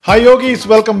Hi, yogis.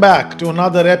 Welcome back to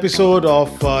another episode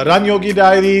of Run Yogi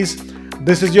Diaries.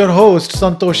 This is your host,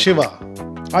 Santosh Shiva.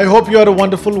 I hope you had a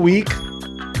wonderful week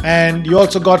and you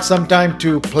also got some time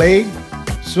to play,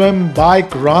 swim,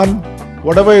 bike, run,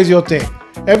 whatever is your thing.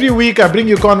 Every week, I bring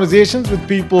you conversations with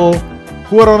people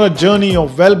who are on a journey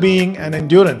of well being and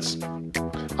endurance.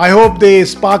 I hope they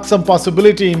spark some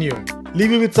possibility in you,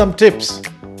 leave you with some tips,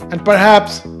 and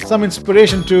perhaps some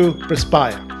inspiration to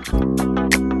perspire.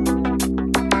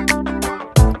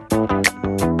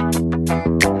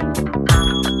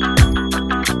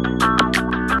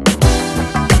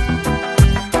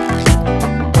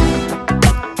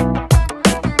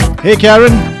 Hey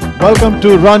Karen, welcome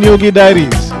to Run Yogi Diaries.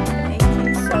 Thank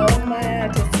you so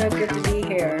much. It's so good to be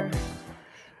here.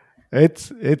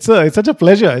 It's such a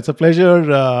pleasure. It's a pleasure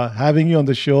having you on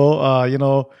the show.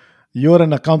 You're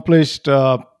an accomplished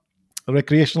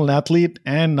recreational athlete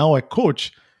and now a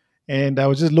coach. And I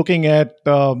was just looking at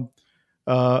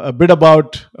a bit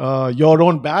about your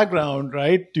own background,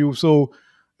 right?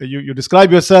 You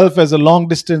describe yourself as a long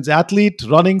distance athlete,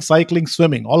 running, cycling,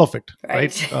 swimming, all of it,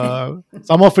 right? Right.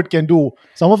 Some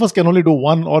of us can only do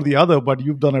one or the other, but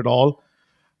you've done it all.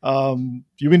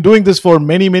 You've been doing this for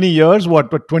many, many years,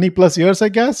 but 20 plus years, I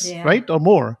guess, Yeah. right? Or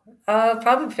more.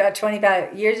 Probably about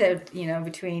 25 years,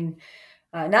 between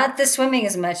not the swimming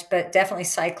as much, but definitely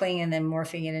cycling and then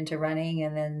morphing it into running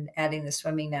and then adding the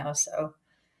swimming now. So,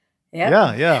 yep.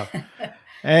 Yeah, yeah.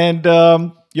 And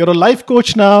you're a life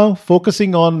coach now,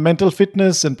 focusing on mental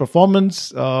fitness and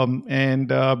performance.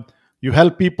 And you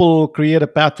help people create a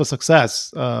path for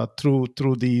success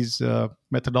through these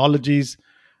methodologies.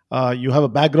 You have a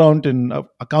background in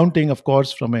accounting, of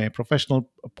course, from a professional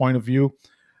point of view.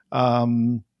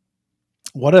 Um,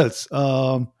 what else?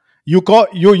 You're called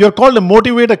a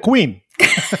motivator queen.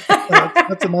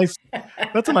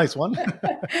 That's a nice one.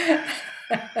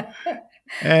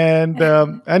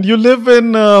 And you live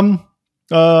in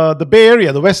the Bay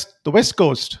Area, the west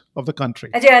coast of the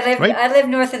country, I do. right? I live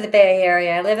north of the Bay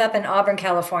Area. I live up in Auburn,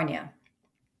 California.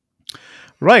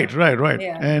 Right, right, right.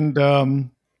 Yeah. And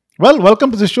well,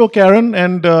 welcome to the show, Karen.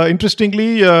 And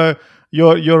interestingly, the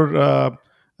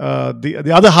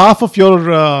other half of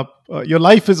your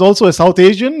life is also a South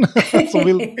Asian, so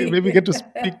we'll maybe get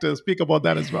to speak about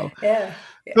that as well. Yeah.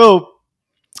 Yeah. So,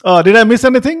 did I miss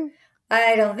anything?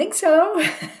 I don't think so.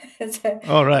 It's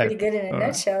All right, pretty good in a all right.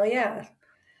 nutshell. Yeah.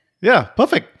 Yeah,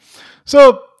 perfect.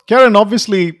 So, Karen,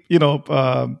 obviously,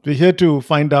 we're here to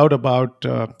find out about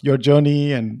your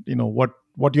journey and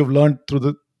what you've learned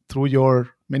through your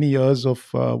many years of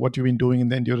what you've been doing in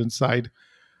the endurance side.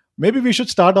 Maybe we should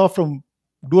start off from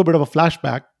do a bit of a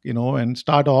flashback, and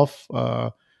start off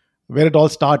where it all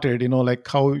started. Like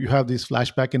how you have these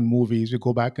flashback in movies. You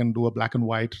go back and do a black and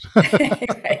white.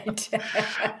 Right.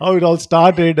 How it all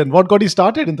started and what got you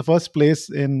started in the first place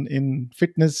in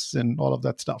fitness and all of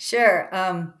that stuff. Sure.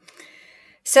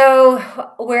 So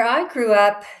where I grew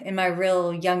up in my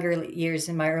real younger years,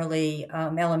 in my early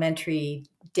elementary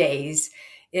days,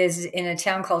 is in a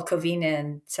town called Covina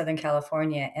in Southern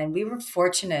California, and we were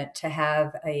fortunate to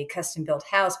have a custom built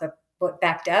house, but what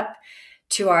backed up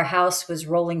to our house was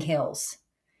rolling hills.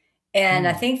 And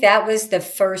I Hmm. think that was the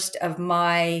first of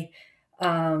my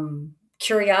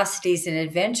curiosities and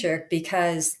adventure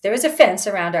because there was a fence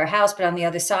around our house, but on the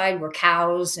other side were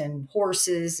cows and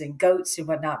horses and goats and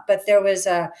whatnot. But there was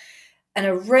an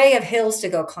array of hills to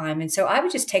go climb. And so I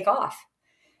would just take off.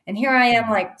 And here I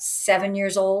am, like 7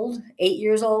 years old, 8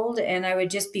 years old, and I would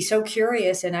just be so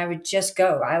curious and I would just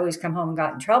go. I always come home and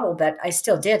got in trouble, but I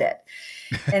still did it.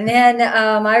 And then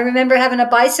I remember having a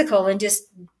bicycle and just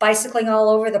bicycling all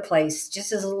over the place,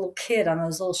 just as a little kid on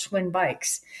those little Schwinn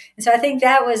bikes. And so I think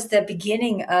that was the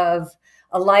beginning of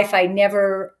a life I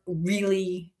never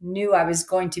really knew I was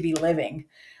going to be living.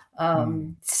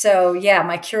 Hmm. So yeah,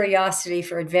 my curiosity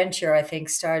for adventure, I think,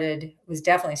 was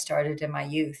definitely started in my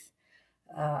youth.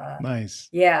 Uh, Nice.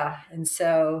 yeah, and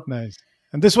so Nice.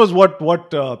 And this was what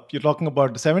you're talking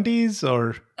about, the 70s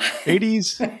or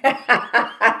 80s?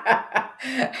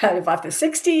 about the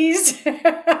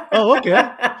 60s. Oh, okay.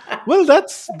 Well,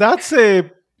 that's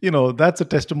a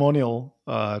testimonial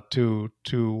to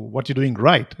what you're doing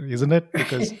right, isn't it?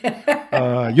 Because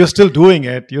you're still doing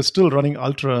it. You're still running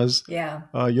ultras. Yeah.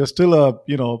 You're still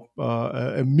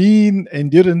a mean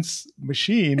endurance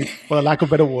machine, for a lack of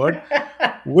a better word,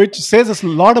 which says us a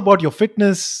lot about your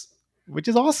fitness, which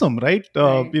is awesome, right?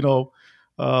 Right.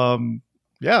 Um,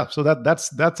 yeah. So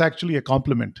that's actually a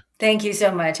compliment. Thank you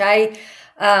so much. I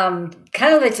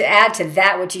kind of like to add to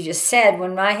that what you just said.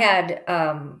 When I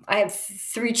have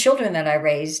three children that I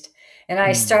raised, and I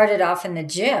Hmm. started off in the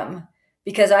gym.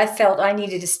 because I felt I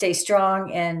needed to stay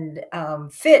strong and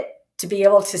fit to be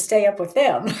able to stay up with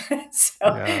them. So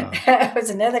Yeah. that was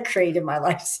another create in my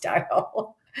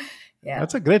lifestyle. Yeah,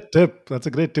 That's a great tip. That's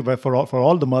a great tip for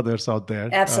all the mothers out there.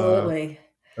 absolutely.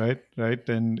 Right, right.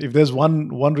 And if there's one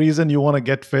reason you want to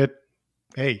get fit,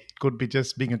 hey, it could be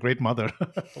just being a great mother.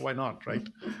 Why not, right?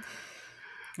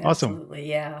 Awesome. Absolutely.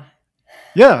 Yeah.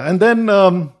 Yeah, and then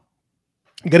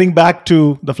getting back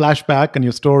to the flashback and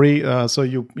your story. So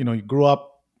you grew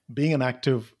up being an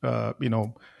active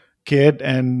kid,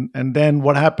 and then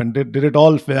what happened? Did it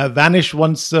all vanish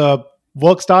once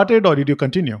work started, or did you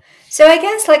continue? So I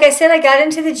guess, like I said, I got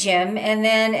into the gym, and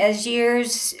then as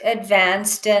years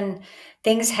advanced and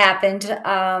things happened,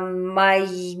 my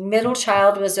middle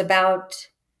child was about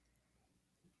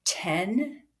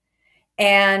 10,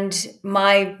 and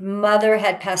my mother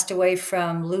had passed away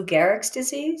from Lou Gehrig's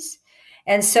disease.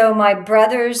 And so my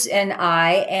brothers and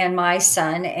I and my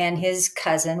son and his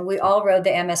cousin, we all rode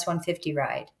the MS 150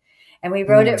 ride. And we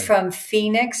rode it Hmm. from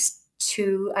Phoenix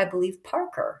to, I believe,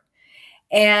 Parker.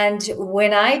 And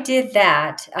when I did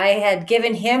that, I had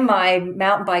given him my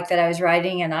mountain bike that I was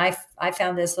riding, and I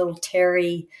found this little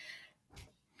Terry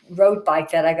road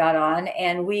bike that I got on,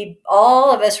 and we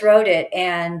all of us rode it,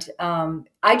 and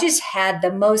I just had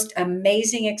the most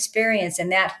amazing experience,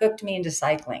 and that hooked me into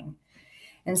cycling.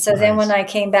 And so then when Nice. I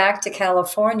came back to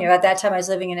California, at that time I was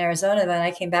living in Arizona, then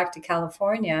I came back to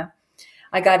California,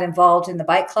 I got involved in the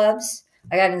bike clubs.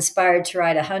 I got inspired to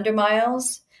ride 100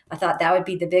 miles. I thought that would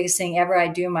be the biggest thing ever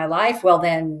I'd do in my life. Well,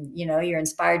 then, you're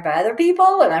inspired by other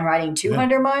people, and I'm riding Yeah.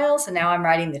 200 miles, and now I'm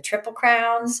riding the Triple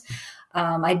Crowns.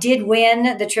 I did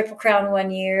win the Triple Crown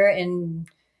one year in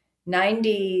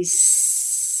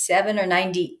 97 or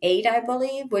 98, I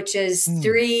believe, which is Hmm.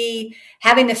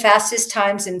 having the fastest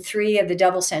times in three of the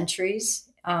double centuries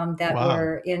that Wow.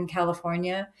 were in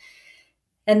California.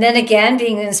 And then again,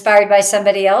 being inspired by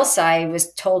somebody else, I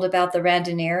was told about the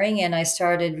randonneering, and I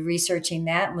started researching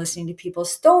that and listening to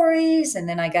people's stories. And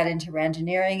then I got into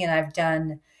randonneering, and I've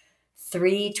done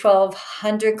three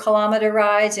 1,200-kilometer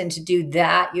rides. And to do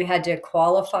that, you had to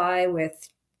qualify with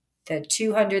the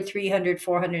 200, 300,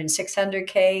 400, and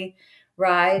 600K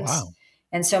rides. Wow.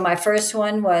 And so my first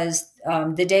one was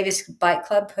the Davis Bike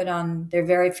Club put on their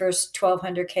very first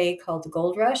 1,200K called the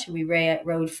Gold Rush. And we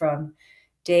rode from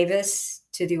Davis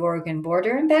to the Oregon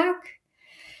border and back.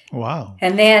 Wow.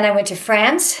 And then I went to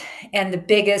France, and the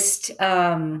biggest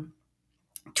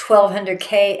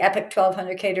 1,200K, epic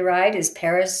 1,200K to ride is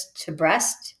Paris to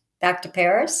Brest, back to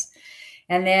Paris.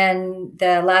 And then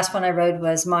the last one I rode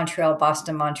was Montreal,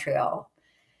 Boston, Montreal.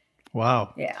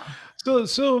 Wow. Yeah. So,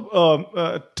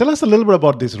 tell us a little bit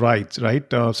about these rights, right?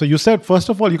 So you said first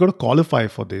of all you got to qualify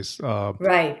for this.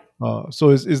 Right. So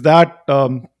is that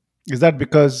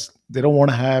because they don't want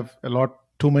to have a lot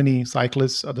too many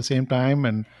cyclists at the same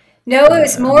time No, it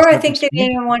was and a more, I certain think they speed?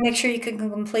 didn't want to make sure you could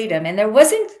complete them. And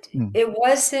Hmm. it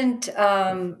wasn't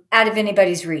out of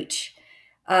anybody's reach.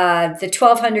 The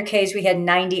 1,200Ks, we had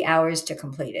 90 hours to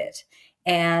complete it.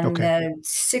 And Okay. the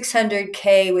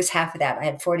 600K was half of that. I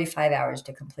had 45 hours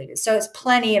to complete it. So it's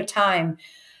plenty of time.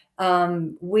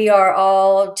 We are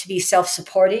all to be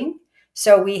self-supporting.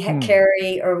 So we Hmm.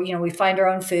 carry, or, we find our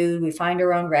own food, we find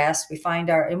our own rest,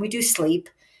 and we do sleep.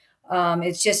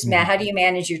 It's just Mhm. how do you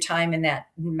manage your time in that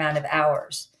amount of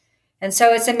hours? And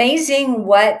so it's amazing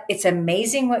what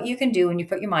you can do when you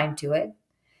put your mind to it.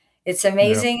 It's Yeah.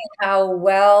 amazing how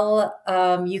well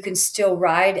you can still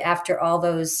ride after all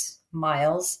those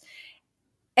miles.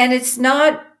 And it's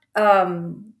not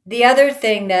the other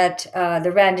thing that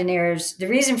the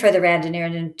reason for the randonneer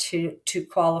to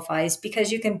qualify is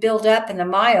because you can build up in the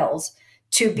miles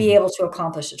to be Mhm. able to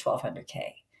accomplish a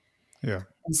 1,200K. Yeah.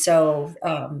 And so,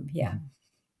 yeah,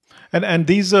 Mhm. And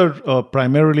these are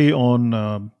primarily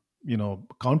on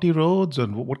county roads,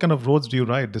 and what kind of roads do you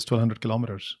ride this 1,200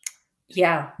 kilometers?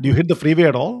 yeah. Do you hit the freeway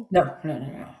at all? No, no, no, no,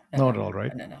 no, Not no, at all,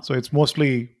 right? no, no, no. So it's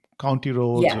mostly county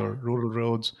roads Yeah, or rural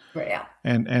roads. right, yeah.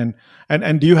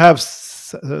 And do you have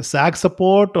SAG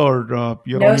support, or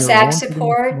you're No on your SAG own pretty much? No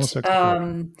support. SAG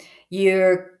support.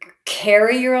 You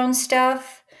carry your own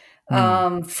stuff.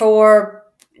 Hmm. For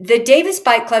the Davis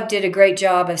Bike Club did a great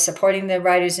job of supporting the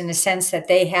riders in the sense that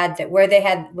where they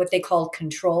had what they called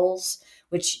controls,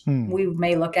 which Hmm. we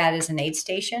may look at as an aid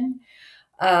station.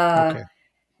 Uh, Okay.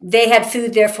 they had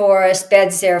food there for us,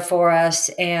 beds there for us,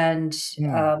 and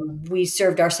Hmm. we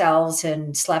served ourselves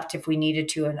and slept if we needed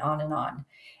to, and on and on.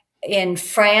 In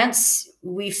France,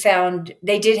 we found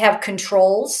they did have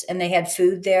controls and they had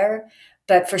food there,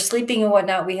 but for sleeping and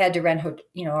whatnot, we had to rent,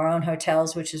 our own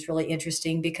hotels, which is really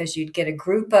interesting because you'd get a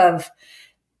group of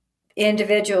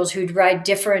individuals who'd ride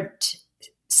different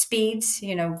speeds,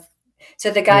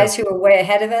 so the Yeah. guys who were way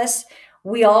ahead of us,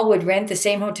 we all would rent the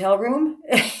same hotel room,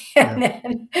 Yeah. and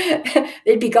then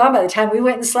they'd be gone by the time we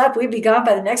went and slept. We'd be gone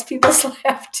by the next people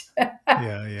slept.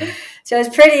 Yeah. Yeah. So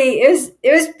it's pretty.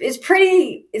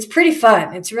 It's pretty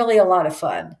fun. It's really a lot of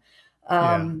fun.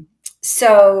 Yeah.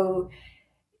 So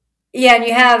yeah, and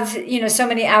you have so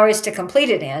many hours to complete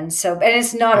it in. So and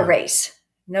it's not a Yeah. race.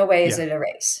 No way is Yeah. it a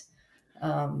race.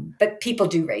 But people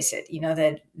do race it.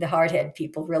 The hardhead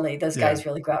people really, those Yeah. guys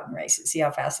really go out and race it. See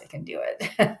how fast they can do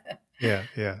it. Yeah.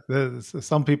 Yeah.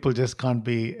 Some people just can't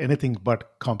be anything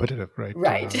but competitive, right?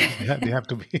 Right. They have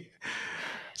to be.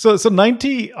 So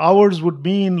 90 hours would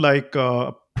mean like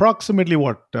approximately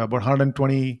what about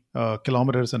 120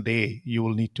 kilometers a day you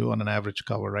will need to on an average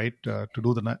cover, right? To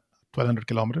do the 1200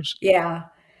 kilometers. Yeah.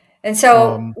 And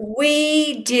so Um,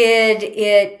 we did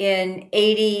it in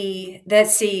 80.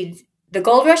 Let's see, the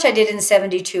Gold Rush I did in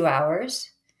 72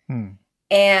 hours. hmm,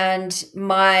 And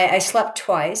I slept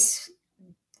twice.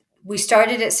 We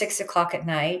started at 6 o'clock at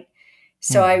night.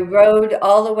 So I hmm, rode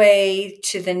all the way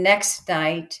to the next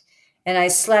night, and I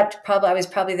was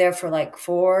probably there for like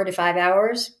 4 to 5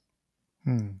 hours,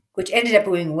 hmm, which ended up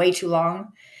being way too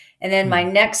long. And then my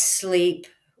hmm, next sleep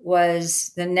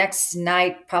was the next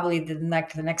night, probably the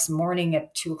next morning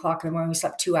at 2 o'clock in the morning. We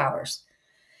slept 2 hours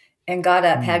and got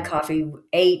up, had hmm, coffee,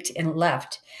 ate, and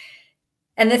left.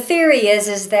 And the theory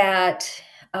is that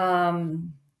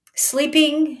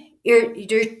sleeping,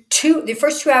 the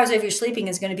first 2 hours of your sleeping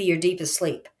is going to be your deepest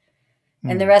sleep.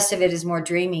 And the hmm, rest of it is more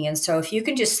dreaming. And so if you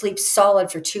can just sleep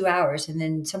solid for 2 hours and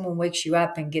then someone wakes you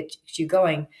up and gets you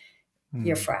going,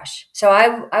 you're hmm, fresh. So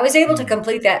I was able to hmm.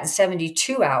 complete that in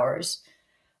 72 hours.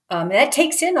 And that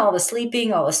takes in all the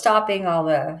sleeping, all the stopping, all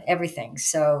the everything.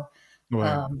 So,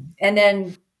 Right. and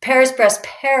then Paris-Brest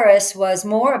Paris was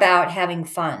more about having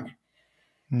fun.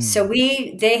 So Hmm,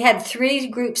 they had 3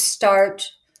 groups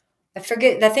start. I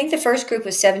think the first group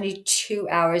was 72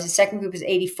 hours, the second group was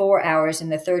 84 hours,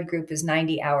 and the third group was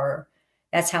 90 hour.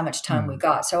 That's how much time we hmm.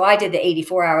 got. So I did the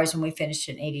 84 hours and we finished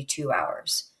in 82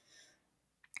 hours,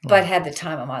 but Wow. had the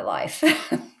time of my life.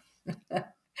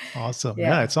 Awesome. Yeah,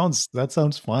 Yeah. that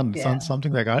sounds fun. It sounds Yeah.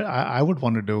 something like I would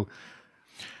want to do.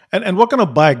 And what kind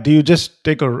of bike? Do you just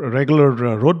take a regular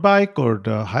road bike or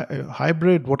the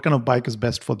hybrid? What kind of bike is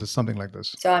best for this something like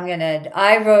this? So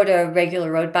I rode a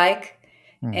regular road bike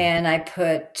Hmm. and I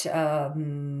put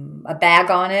a bag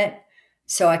on it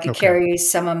so I could Okay. carry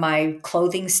some of my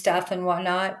clothing stuff and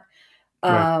whatnot.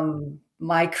 Right.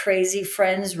 My crazy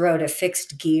friends rode a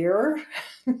fixed gear.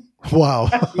 Wow.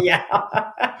 Yeah.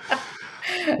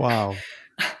 Wow.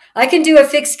 I can do a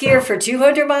fixed gear for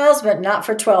 200 miles, but not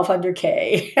for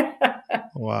 1200K.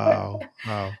 Wow.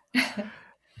 Wow.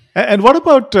 And what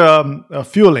about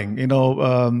fueling?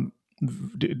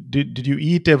 Did you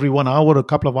eat every 1 hour, a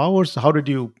couple of hours? How did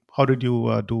you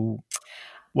do?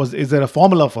 Is there a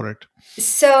formula for it?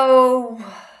 So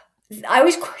I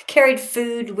always carried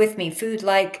food with me, food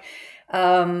like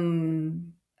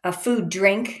a food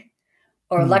drink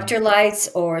or Hmm. electrolytes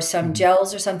or some Hmm.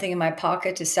 gels or something in my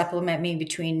pocket to supplement me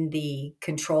between the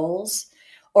controls.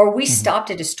 Or we Hmm. stopped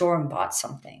at a store and bought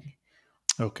something.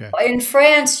 Okay. In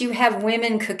France, you have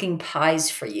women cooking pies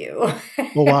for you.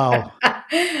 Oh wow.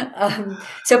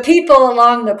 So people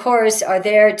along the course are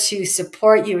there to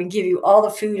support you and give you all the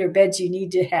food or beds you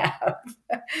need to have.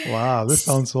 Wow. This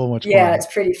sounds so much Yeah, fun. it's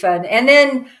pretty fun. And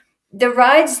then the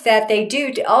rides that they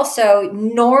do also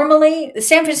normally, the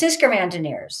San Francisco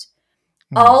Mountaineers,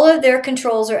 Hmm. all of their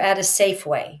controls are at a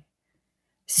Safeway.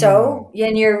 Hmm. So,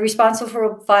 and you're responsible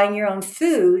for buying your own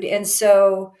food. And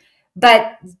so,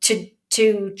 but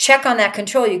to check on that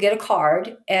control, you get a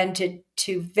card, and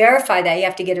to verify that, you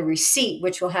have to get a receipt,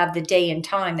 which will have the day and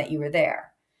time that you were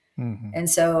there. Hmm. And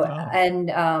so, Oh.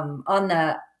 and on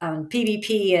the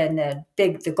PVP and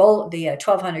the gold, the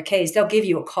 1200Ks, they'll give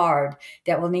you a card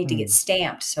that will need to get Hmm.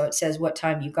 stamped, so it says what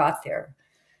time you got there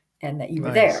and that you were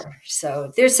Nice. there.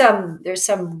 So there's some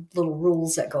little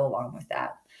rules that go along with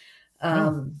that. Oh.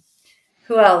 Um,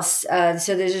 who else?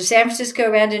 So there's the San Francisco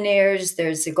Randonneers.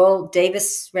 There's the Gold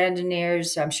Davis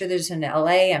Randonneers. I'm sure there's in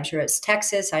LA. I'm sure it's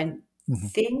Texas. Hmm.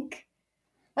 Think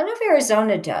I don't know if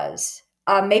Arizona does.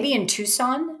 Maybe in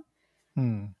Tucson.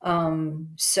 Hmm.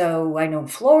 So I know in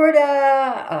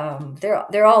Florida.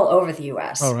 They're all over the All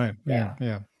U.S. right. Yeah. Yeah,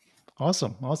 Yeah.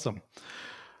 Awesome. Awesome.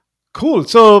 Cool.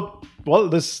 So, well,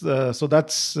 this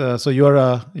so you're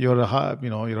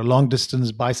a long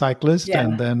distance bicyclist,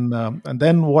 and yeah.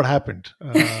 then what happened?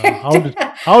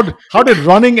 How did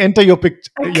running enter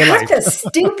I your got life? the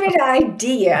stupid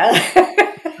idea.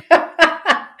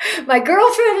 My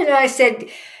girlfriend and I said,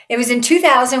 It was in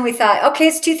 2000. We thought, okay,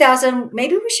 it's 2000.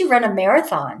 Maybe we should run a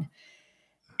marathon.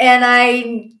 And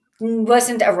I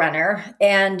wasn't a runner,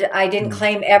 and I didn't Mm.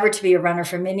 claim ever to be a runner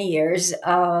for many years.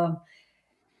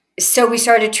 So we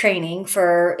started training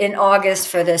in August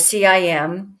for the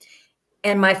CIM.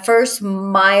 And my first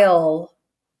mile,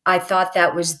 I thought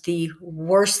that was the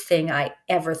worst thing I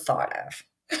ever thought of.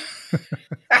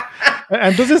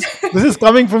 And this is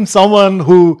coming from someone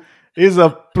who is a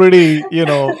pretty,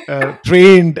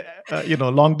 trained,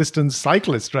 long distance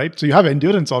cyclist, right? So you have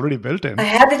endurance already built I in.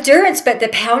 had endurance, but the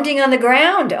pounding on the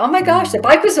ground, oh my gosh, the Mm.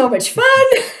 bike was so much fun.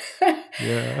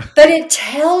 Yeah. But it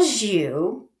tells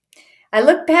you, I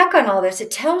look back on all this,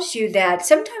 it tells you that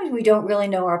sometimes we don't really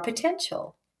know our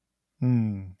potential.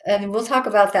 Mm. And we'll talk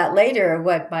about that later,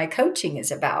 what my coaching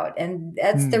is about. And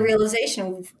that's the Mm.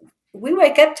 realization we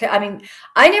wake up to. I mean,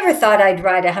 I never thought I'd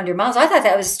ride 100 miles. I thought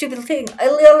that was a stupid thing,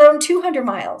 let alone 200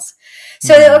 miles.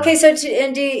 So, Mm. okay, so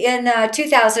in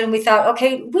 2000, we thought,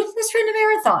 okay, let's run a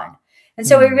marathon. And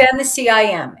so we Mm. ran the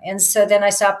CIM. And so then I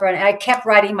stopped running. I kept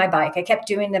riding my bike. I kept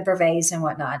doing the brevets and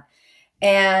whatnot.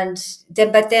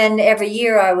 But then every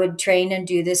year I would train and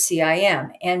do the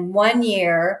CIM. And one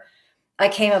year I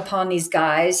came upon these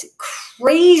guys,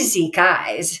 crazy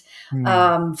guys,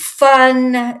 Mm.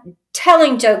 fun,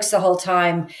 telling jokes the whole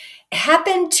time,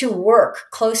 happened to work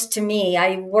close to me.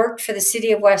 I worked for the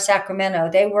city of West Sacramento.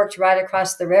 They worked right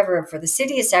across the river for the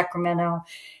city of Sacramento.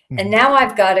 And Mm. now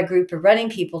I've got a group of running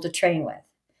people to train with.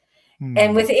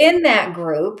 And Mm. within that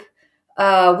group,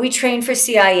 we trained for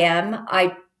CIM.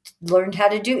 I learned how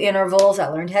to do intervals. I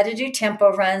learned how to do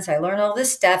tempo runs. I learned all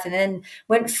this stuff, and then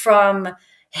went from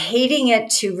hating it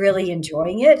to really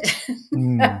enjoying it.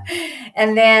 Mm.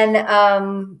 And then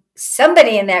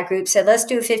somebody in that group said, let's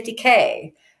do a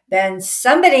 50K. Then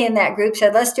somebody in that group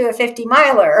said, let's do a 50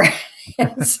 miler.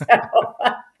 and, so,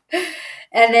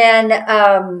 and then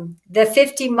the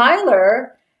 50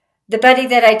 miler, the buddy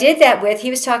that I did that with, he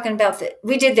was talking about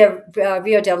we did the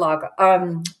Rio del Lago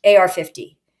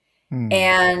AR50. Mm.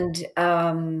 And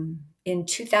in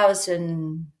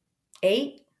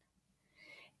 2008,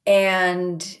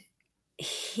 and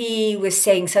he was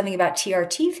saying something about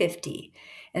TRT 50.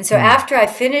 And so Mm. after I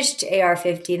finished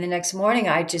AR50 the next morning,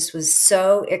 I just was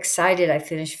so excited. I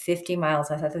finished 50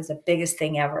 miles. I thought that was the biggest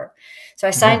thing ever. So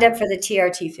I signed Yeah. up for the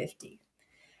TRT 50.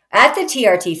 At the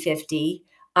TRT 50,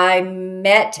 I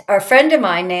met a friend of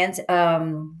mine,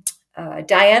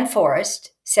 Diane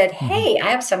Forrest, said, Mhm. hey,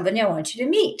 I have somebody I want you to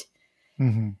meet.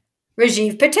 Mhm.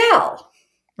 Rajiv Patel.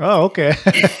 Oh, okay.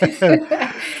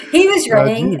 He was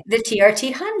running Rajiv. the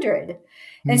TRT 100.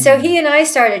 And so he Mm. and I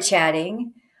started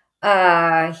chatting.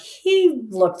 He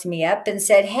looked me up and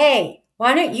said, hey,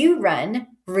 why don't you run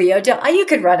you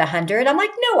could run 100. I'm like,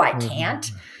 no, I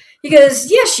can't. He goes,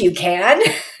 yes, you can.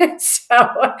 So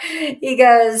he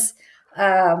goes,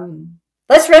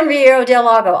 let's run Rio del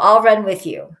Lago. I'll run with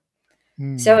you.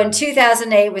 So in Mm.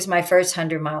 2008 was my first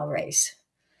 100-mile race.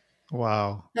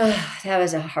 Wow. That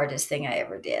was the hardest thing I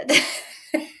ever did.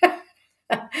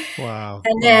 Wow.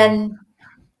 And Wow. then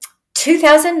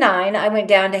 2009, I went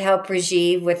down to help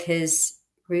Rajiv with his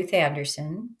Ruth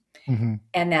Anderson, Mhm.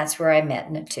 and that's where I met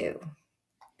Natu.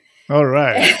 All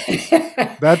right.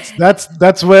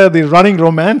 That's where the running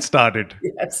romance started.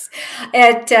 Yes.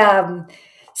 It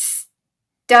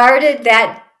started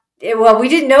that, well, we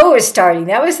didn't know it was starting.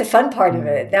 That was the fun part of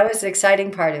it. Mm. That was the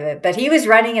exciting part of it. But he was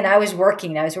running and I was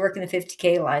working. I was working the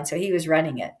 50K line, so he was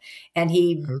running it. And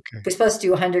he Okay. was supposed to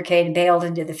do 100K and bailed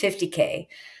into the 50K.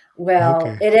 Well,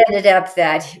 Okay. it ended up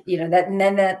that,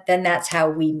 then that's how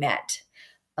we met.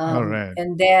 All right.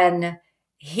 And then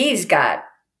he's got,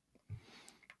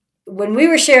 when we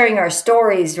were sharing our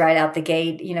stories right out the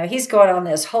gate, he's going on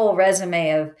this whole resume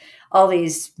of all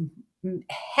these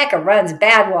heck of runs,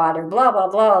 Badwater, blah, blah,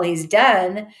 blah, he's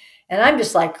done. And I'm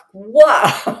just like,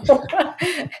 wow.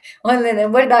 Well,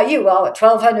 then what about you? Well,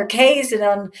 1,200 Ks.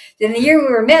 And then the year we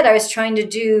were met, I was trying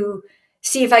to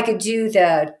see if I could do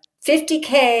the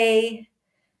 50K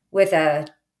with a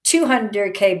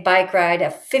 200K bike ride, a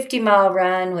 50-mile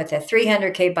run with a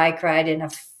 300K bike ride, and a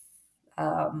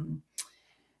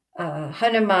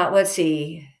 100-mile, let's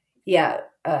see, yeah,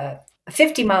 a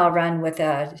 50-mile run with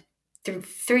a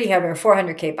 300 or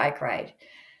 400K bike ride.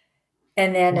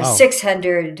 And then a Wow.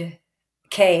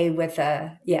 600K with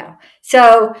yeah.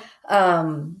 So,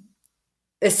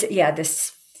 this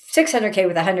 600K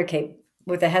with a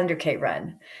 100K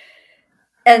run.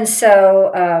 And so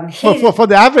For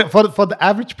the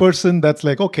average person, that's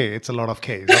like, okay, it's a lot of Ks.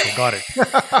 Okay, got it.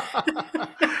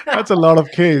 That's a lot of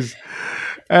Ks.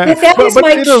 But that was But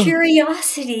my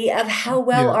curiosity of how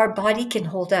well yeah. our body can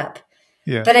hold up.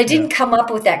 Yeah. But I Yeah. didn't come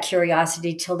up with that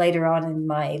curiosity till later on in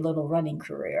my little running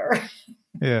career.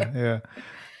 Yeah. Yeah.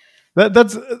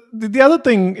 That's the other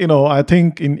thing, I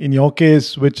think in your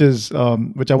case, which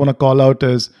I want to call out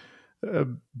is uh,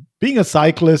 being a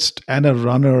cyclist and a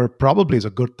runner probably is a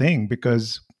good thing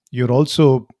because you're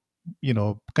also,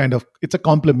 kind of, it's a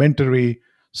complementary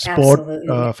sport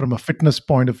Absolutely. from a fitness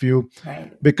point of view.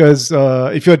 Right. Because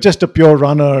if you're just a pure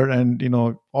runner and,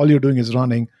 all you're doing is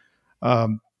running,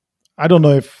 um, I don't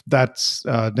know if that's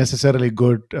necessarily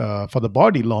good for the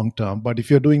body long term. But if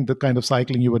you're doing the kind of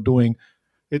cycling you were doing,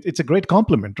 it's a great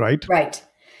compliment, right? Right.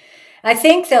 I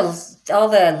think all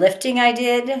the lifting I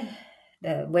did,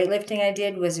 the weightlifting I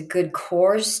did was a good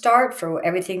core start for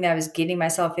everything that I was getting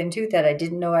myself into that I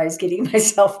didn't know I was getting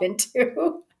myself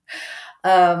into.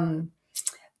 Um,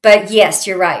 but yes,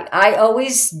 you're right. I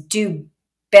always do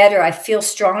better. I feel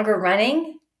stronger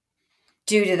running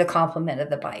due to the complement of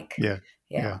the bike. Yeah,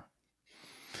 Yeah. yeah.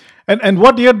 And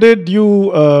what year did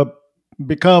you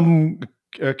become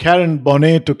Karen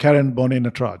Bonnet to Karen Bonnet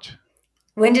Natraj?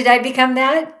 When did I become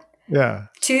that? Yeah.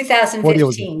 What year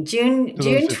was it? 2015. June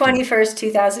 2015. 21st,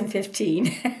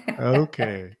 2015.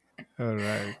 Okay. All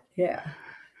right. Yeah.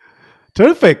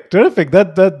 Terrific. Terrific.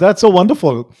 That's so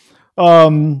wonderful.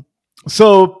 Um,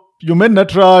 so you met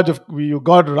Natraj. You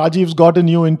got Rajiv's gotten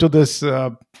you into this,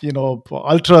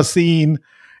 ultra scene.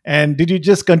 And did you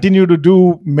just continue to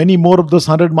do many more of those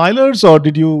 100 milers, or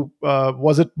did you?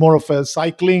 Was it more of a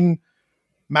cycling,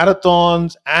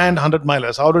 marathons, and 100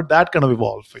 milers? How did that kind of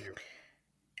evolve for you?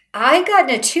 I got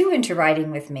Natu into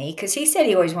riding with me because he said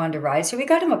he always wanted to ride. So we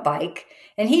got him a bike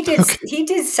and Okay. he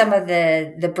did some of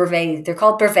the brevets. They're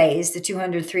called brevets, the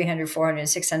 200, 300, 400, and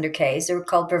 600 Ks. They were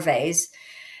called brevets.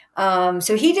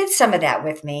 So he did some of that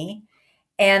with me.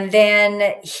 And then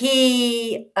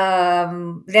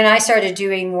then I started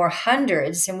doing more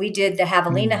hundreds, and we did the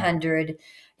Javelina Hmm. 100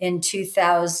 in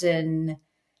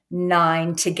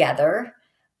 2009 together.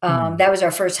 Hmm. That was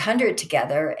our first 100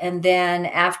 together. And then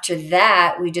after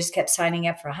that, we just kept signing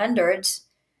up for hundreds.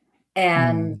 Hmm.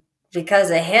 And because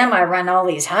of him, I run all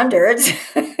these hundreds.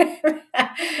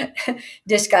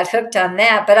 Just got hooked on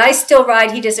that. But I still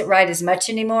ride. He doesn't ride as much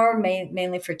anymore,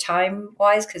 mainly for time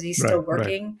wise, because he's still Right. Right.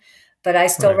 working. But I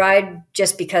still Right. ride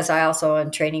just because I also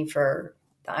am training for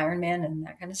the Ironman and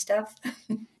that kind of stuff.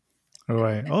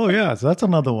 Right. Oh, yeah. So that's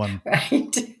another one.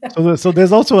 Right. So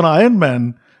there's also an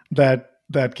Ironman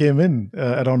that came in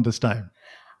around this time.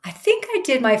 I think I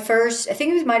did my first, I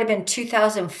think it might have been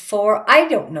 2004. I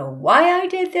don't know why I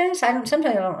did this. Sometimes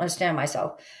I don't understand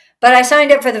myself, but I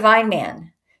signed up for the Vine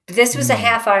Man. But this was a Hmm.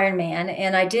 half Ironman,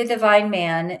 and I did the Vine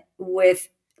Man with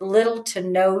little to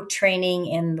no training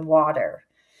in the water.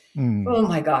 Hmm. Oh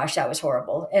my gosh, that was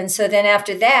horrible. And so then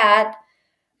after that,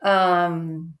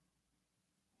 um,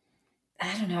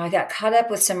 I don't know, I got caught up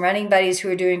with some running buddies who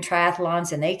were doing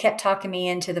triathlons, and they kept talking me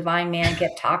into the Vine Man,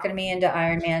 kept talking me into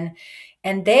Ironman.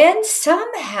 And then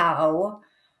somehow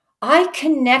I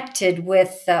connected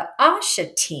with the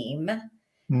Asha team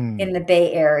in Hmm. the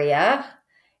Bay Area,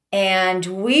 and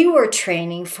we were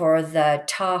training for the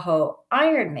Tahoe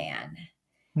Ironman.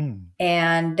 Hmm.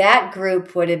 And that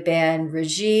group would have been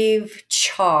Rajiv,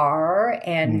 Char,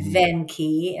 and Hmm.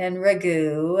 Venki, and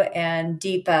Raghu, and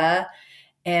Deepa,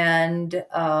 and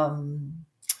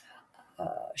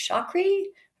Shakri,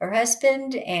 her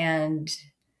husband, and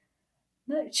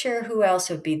I'm not sure who else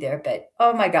would be there, but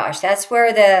oh my gosh, that's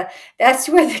where the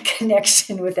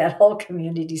connection with that whole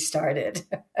community started.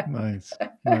 Nice.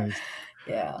 Nice.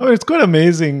 Yeah, Oh, it's quite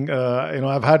amazing.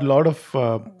 I've had a lot of,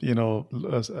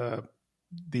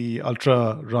 the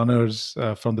ultra runners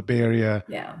from the Bay Area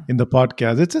yeah, in the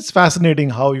podcast. It's fascinating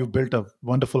how you built a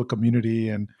wonderful community,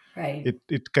 and right,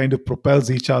 it kind of propels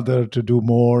each other to do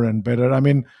more and better. I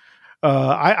mean,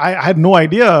 I had no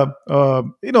idea.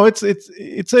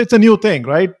 It's a new thing,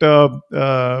 right?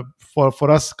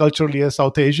 For us culturally as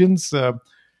South Asians,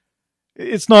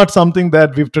 it's not something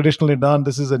that we've traditionally done.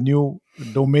 This is a new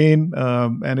domain,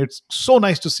 and it's so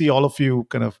nice to see all of you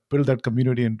kind of build that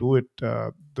community and do it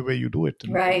the way you do it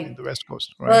in right. the West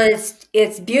Coast, right? Well,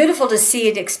 it's beautiful to see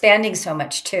it expanding so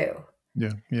much too.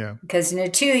 Yeah, yeah, Because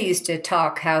Natu used to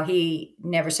talk how he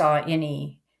never saw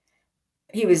any.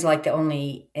 He was like the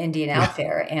only Indian yeah, out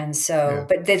there, and yeah, so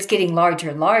but that's getting larger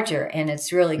and larger, and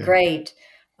it's really yeah, great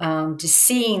to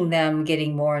seeing them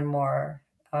getting more and more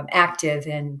active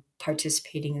and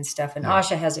participating and stuff. And yeah,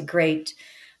 Asha has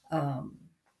um,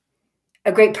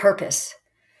 a great purpose.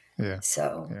 yeah,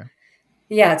 So yeah.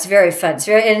 yeah, it's very fun. It's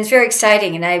very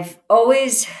exciting, and I've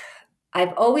always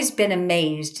been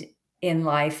amazed in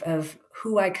life of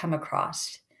who I come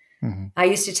across. Hmm. I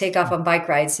used to take off on bike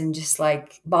rides and just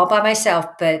like all by myself,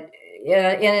 but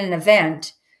in an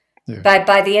event. Yeah. But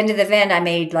by the end of the event, I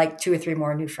made like 2 or 3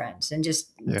 more new friends, and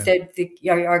just Yeah.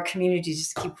 our community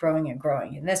just keep growing and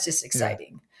growing, and that's just Yeah.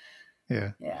 exciting.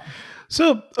 Yeah. Yeah.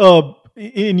 So,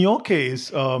 in your case,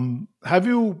 have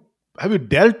you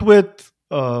dealt with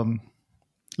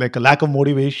like a lack of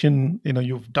motivation?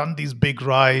 You've done these big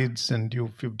rides and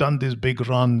you've done these big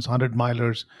runs, 100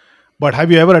 milers, but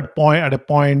have you ever at a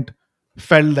point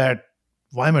felt that,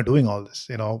 why am I doing all this?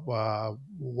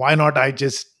 Why not I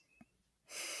just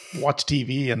watch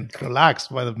TV and relax?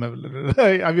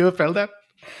 Have you ever felt that?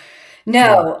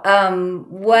 Yeah. No,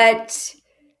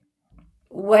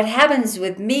 what happens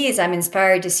with me is I'm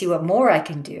inspired to see what more I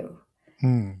can do.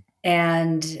 Hmm.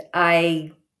 And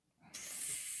I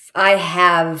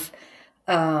have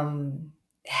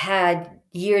had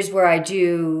years where I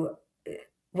do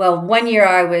well. One year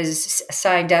I was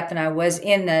signed up and I was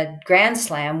in the Grand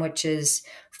Slam, which is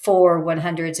 4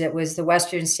 100s. It was the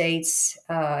Western States.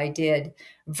 I did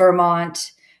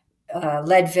Vermont,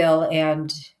 Leadville,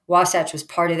 and Wasatch was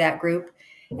part of that group.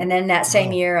 And then that same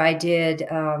Wow. year, I did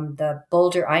the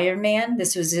Boulder Ironman.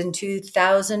 This was in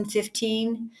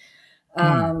 2015. Hmm.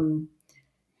 Um,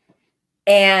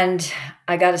 and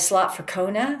I got a slot for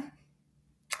Kona.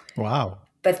 Wow.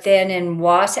 But then in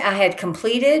I had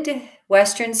completed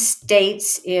Western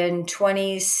States in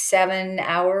 27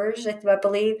 hours, I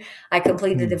believe. I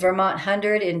completed the Hmm. Vermont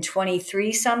 100 in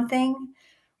 23 something,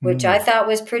 which I Hmm. thought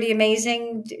was pretty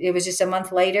amazing. It was just a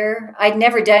month later. I'd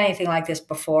never done anything like this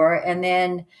before. And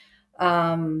then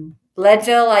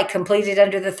Leadville, I completed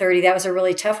under the 30. That was a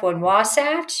really tough one.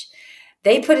 Wasatch,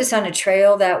 they put us on a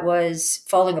trail that was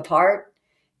falling apart.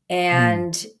 Hmm.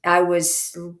 And I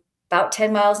was about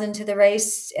 10 miles into the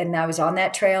race and I was on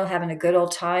that trail having a good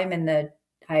old time. And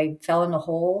I fell in a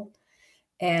hole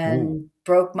Ooh. and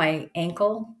broke my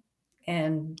ankle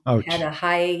and had Ouch. a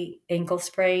high ankle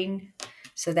sprain.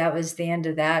 So that was the end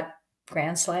of that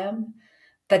Grand Slam.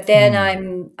 But then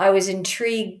Hmm. I was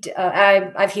intrigued.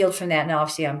 I've healed from that, and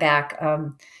obviously I'm back.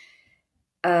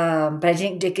 But I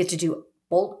didn't get to do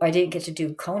I didn't get to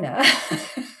do Kona.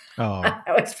 Oh.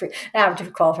 I was I have to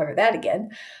qualify for that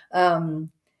again.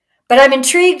 Um, but I'm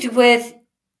intrigued with,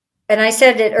 and I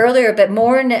said it earlier, but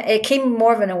it came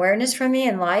more of an awareness for me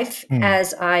in life Hmm.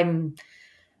 as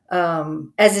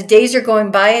as the days are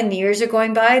going by and the years are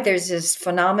going by. There's this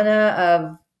phenomena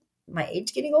of my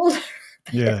age getting older.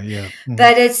 Yeah. Yeah. Hmm.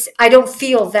 But I don't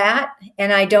feel that.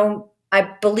 And I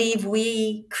believe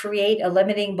we create a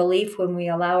limiting belief when we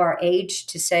allow our age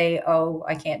to say, oh,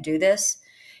 I can't do this.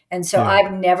 And so Yeah.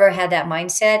 I've never had that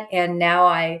mindset. And now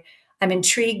I was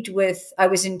intrigued,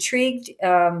 2017,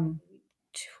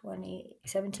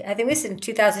 I think it was in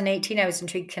 2018. I was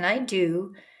intrigued. Can I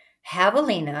do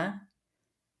Javelina,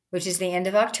 which is the end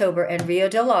of October, and Rio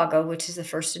del Lago, which is the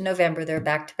 1st of November? They're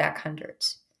back to back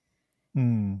hundreds.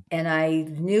 Hmm. And I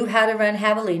knew how to run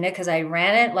Javelina because I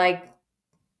ran it like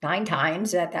 9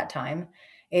 times at that time,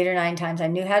 8 or 9 times. I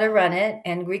knew how to run it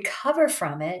and recover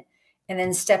from it and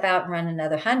then step out and run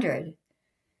another 100.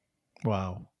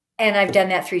 Wow. And I've done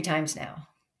that 3 times now.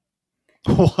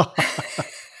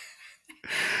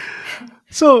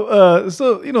 So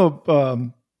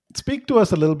speak to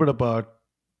us a little bit about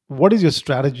what is your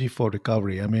strategy for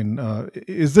recovery. I mean,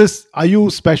 are you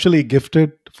specially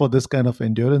gifted for this kind of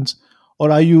endurance,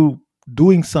 or are you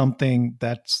doing something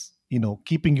that's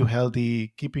keeping you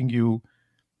healthy, keeping you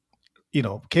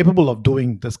capable of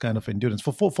doing this kind of endurance?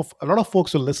 For a lot of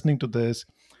folks who are listening to this,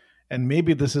 and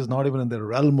maybe this is not even in the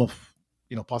realm of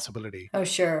possibility. Oh,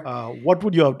 sure. What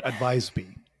would your advice be?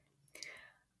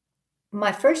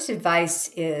 My first advice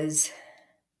is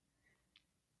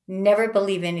never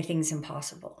believe anything's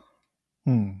impossible.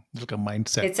 It's like a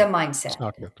mindset It's a to mindset.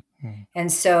 start with. Hmm.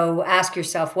 And so ask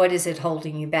yourself, what is it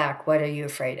holding you back? What are you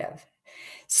afraid of?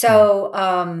 Hmm.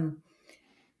 So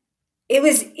it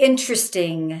was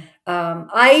interesting.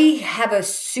 I have a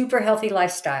super healthy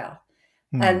lifestyle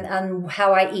Hmm. and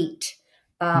how I eat.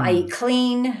 I eat Hmm.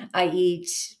 clean. I eat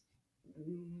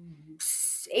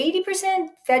 80%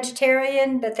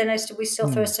 vegetarian, but then we still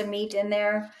throw Hmm. some meat in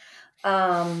there.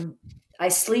 Um, I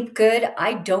sleep good.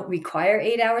 I don't require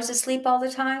 8 hours of sleep all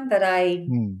the time, but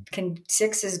Hmm.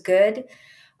 6 is good.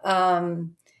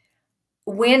 Um,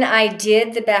 when I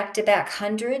did the back-to-back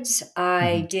hundreds, Hmm.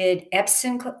 I did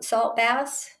Epsom salt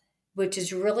baths, which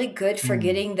is really good for Hmm.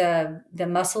 getting the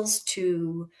muscles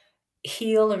to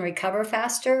heal and recover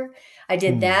faster. I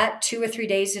did Hmm. that 2 or 3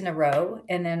 days in a row,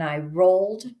 and then I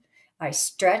rolled. I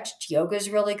stretched. Yoga is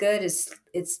really good.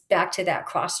 It's back to that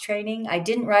cross training. I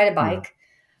didn't ride a Yeah. bike.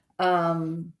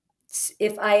 Um,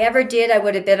 if I ever did, I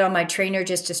would have been on my trainer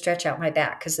just to stretch out my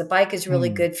back because the bike is really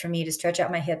Hmm. good for me to stretch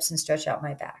out my hips and stretch out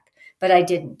my back. but I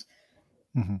didn't.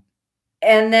 Mm-hmm.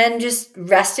 And then just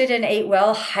rested and ate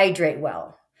well, hydrate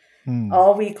well Mm.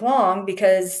 all week long,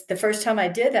 because the first time I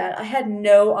did that, I had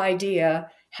no idea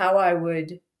how I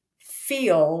would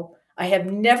feel. I have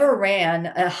never ran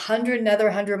another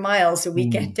 100 miles a Mm.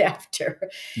 weekend after.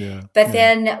 Yeah. But Yeah.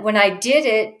 then when I did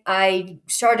it, I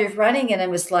started running and I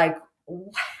was like,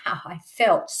 wow, I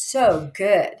felt so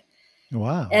good.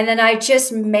 Wow. And then I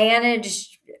just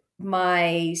managed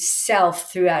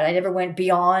myself throughout. I never went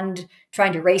beyond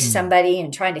trying to race Mm. somebody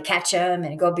and trying to catch them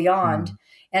and go beyond. Mm.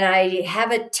 And I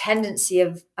have a tendency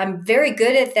of, I'm very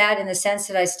good at that in the sense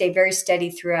that I stay very steady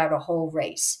throughout a whole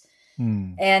race.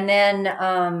 Mm. And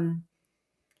then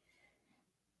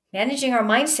managing our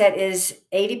mindset is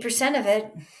 80% of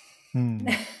it.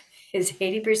 Mm. Is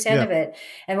 80% Yeah. of it.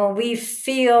 And when we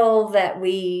feel that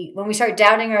when we start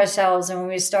doubting ourselves and when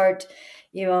we start,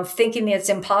 thinking it's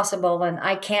impossible and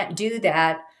I can't do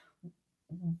that,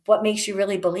 what makes you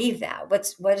really believe that?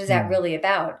 What is that Mm. really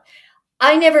about?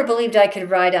 I never believed I could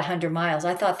ride 100 miles.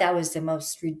 I thought that was the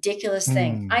most ridiculous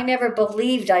thing. Mm. I never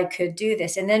believed I could do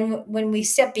this. And then when we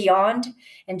step beyond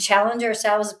and challenge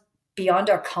ourselves beyond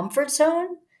our comfort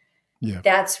zone, Yeah.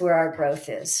 that's where our growth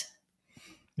is.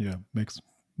 Yeah. Makes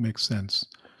sense.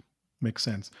 Makes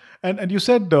sense. And you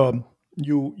said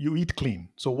you eat clean.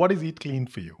 So what is eat clean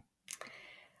for you?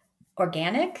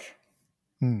 Organic,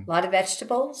 Mm. a lot of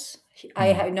vegetables.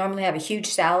 Mm. Normally have a huge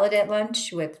salad at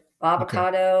lunch with Okay.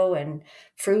 avocado and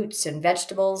fruits and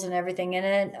vegetables and everything in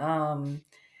it.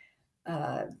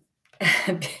 Uh,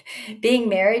 being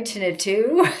married to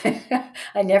Natu,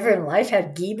 I never in life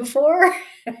had ghee before.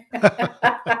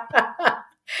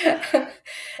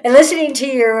 And listening to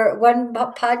your one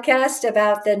podcast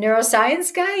about the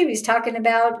neuroscience guy, he was talking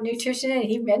about nutrition and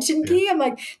he mentioned Yeah. ghee. I'm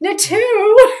like, Mm.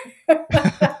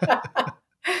 Natu.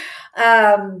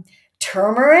 um,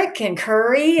 Turmeric and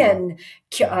curry Wow. and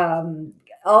Yeah.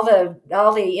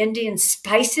 all the Indian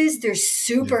spices. They're Yeah.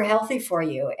 super healthy for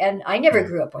you. And I never Yeah.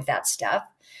 grew up with that stuff.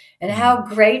 And how Mm.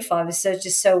 grateful I was.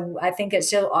 I think it's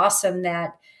so awesome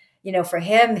that, for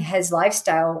him, his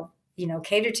lifestyle,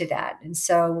 catered to that. And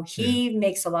so Yeah. he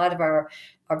makes a lot of our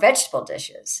vegetable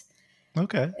dishes.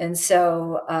 Okay. And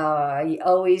so I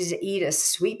always eat a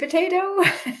sweet potato,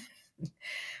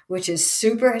 which is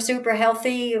super, super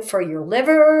healthy for your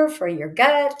liver, for your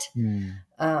gut. Mm.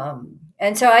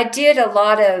 And so I did a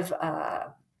lot of,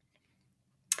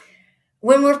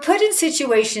 when we're put in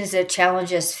situations that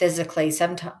challenge us physically,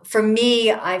 sometimes for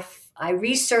me, I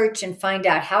research and find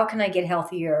out how can I get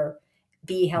healthier,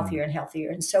 be Mm. healthier and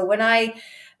healthier. And so when I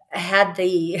had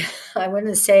I want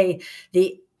to say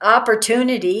the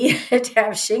opportunity to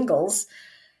have shingles,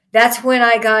 that's when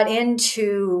I got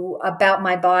into about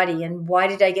my body and why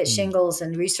did I get Mm. shingles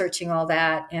and researching all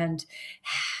that and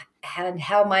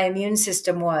how my immune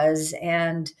system was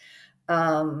and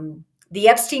the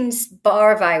Epstein's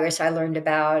Barr virus I learned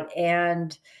about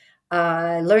and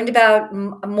learned about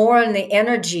more on the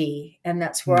energy, and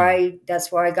Mm.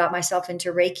 that's where I got myself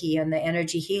into Reiki and the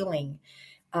energy healing.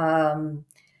 Um,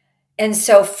 and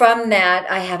so from that,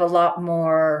 I have a lot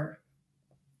more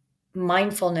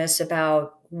mindfulness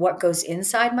about what goes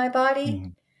inside my body.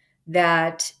 Mm.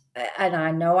 That, and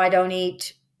I know I don't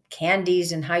eat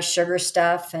candies and high sugar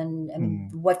stuff, and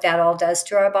Mm. what that all does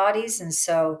to our bodies, and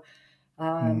so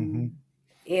Mm-hmm. Um,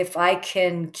 if I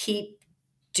can keep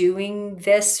doing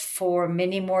this for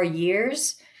many more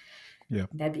years, Yeah.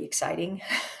 that'd be exciting.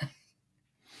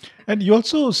 And you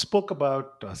also spoke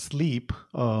about sleep.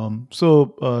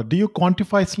 So do you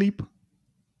quantify sleep?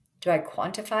 Do I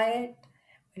quantify it?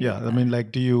 What do Yeah. you, I mean,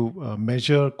 like, do you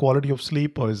measure quality of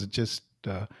sleep, or is it just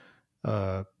do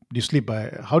you sleep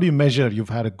by? How do you measure you've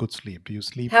had a good sleep? Do you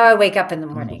sleep? how I wake up in the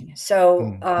Mm. morning? So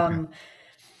Okay.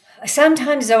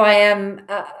 sometimes, though, I am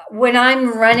when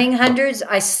I'm running hundreds,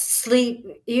 I sleep.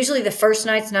 Usually, the first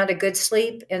night's not a good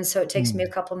sleep, and so it takes me a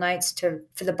Mm. couple nights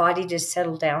for the body to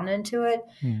settle down into it.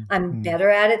 Mm. I'm Mm. better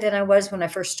at it than I was when I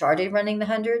first started running the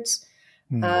hundreds.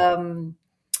 Mm. Um,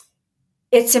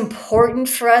 it's important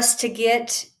for us to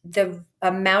get the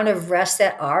amount of rest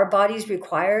that our bodies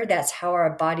require. That's how our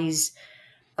bodies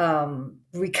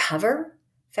recover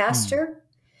Mm. faster.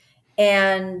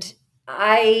 And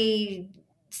I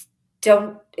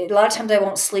don't, a lot of times I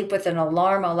won't sleep with an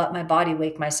alarm. I'll let my body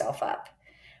wake myself up.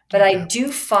 But I Okay.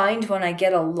 do find when I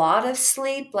get a lot of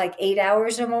sleep, like 8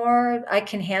 hours or more, I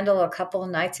can handle a couple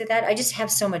of nights of that. I just have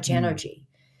so much Mm. energy.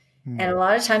 And a Mm.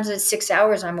 lot of times at 6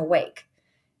 hours, I'm awake.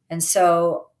 And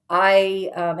so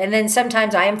and then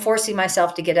sometimes I am forcing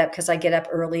myself to get up because I get up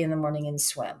early in the morning and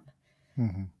swim.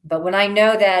 Mhm. But when I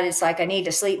know that it's like I need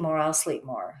to sleep more, I'll sleep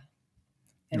more.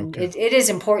 And Okay. it is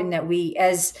important that we,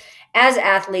 as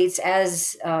athletes,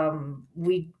 as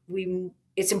we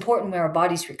it's important when our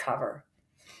bodies recover.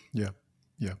 Yeah.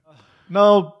 Yeah.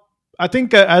 Now, I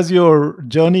think as your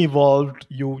journey evolved,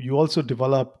 you also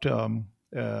developed a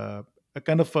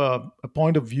kind of a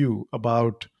point of view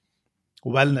about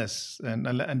wellness,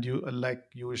 and you, like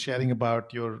you were sharing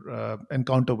about your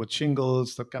encounter with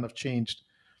shingles, that kind of changed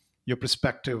your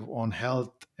perspective on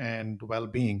health and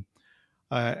well-being.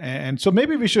 And so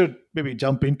maybe we should maybe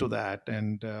jump into that,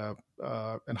 and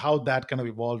how that kind of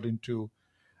evolved into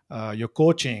your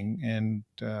coaching. And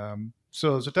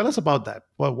so tell us about that.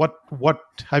 What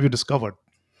have you discovered?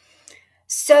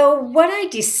 So what I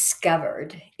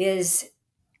discovered is,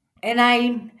 and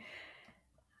I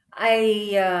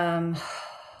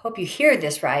hope you hear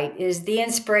this right, is the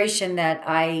inspiration that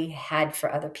I had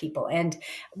for other people. And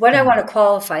what I Mm, want to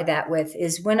qualify that with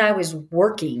is when I was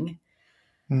working,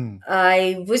 mm,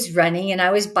 I was running and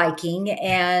I was biking,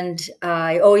 and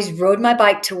I always rode my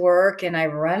bike to work and I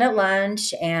run at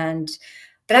lunch,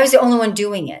 but I was the only one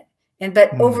doing it.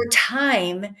 But over mm,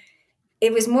 time,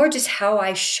 it was more just how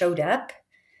I showed up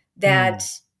that mm,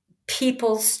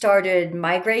 people started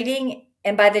migrating.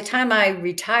 And by the time I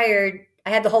retired,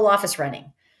 I had the whole office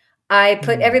running. I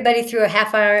put mm. everybody through a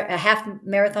half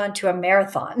marathon to a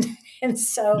marathon. And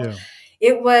so Yeah.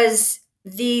 it was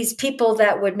these people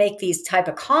that would make these type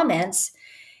of comments.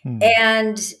 Mm,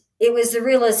 And it was the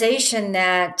realization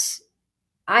that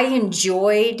I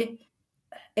enjoyed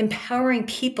empowering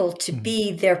people to mm.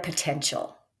 be their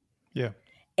potential. Yeah.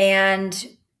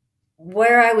 And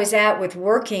where I was at with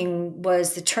working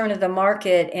was the turn of the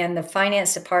market and the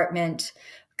finance department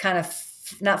kind of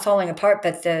not falling apart,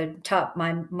 but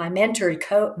my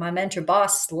mentor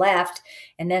boss left,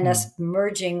 and then us Mm,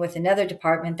 merging with another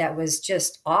department that was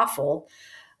just awful.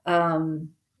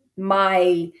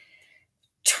 My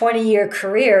 20-year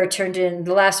career turned in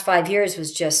the last 5 years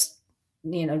was just,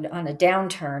 on a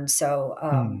downturn. So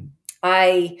mm,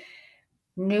 I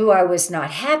knew I was not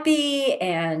happy.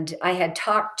 And I had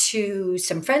talked to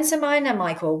some friends of mine. I'm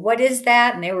like, well, what is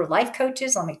that? And they were life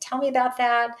coaches. I'm like, tell me about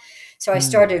that. So I mm,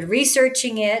 started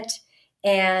researching it.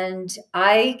 And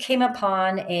I came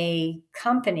upon a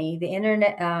company,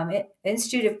 the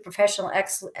Institute of Professional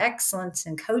Excellence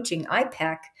in Coaching,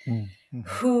 IPEC, mm, mhm,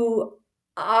 who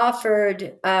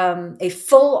offered a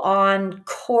full-on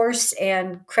course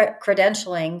and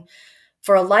credentialing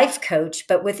for a life coach.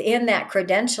 But within that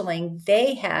credentialing,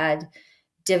 they had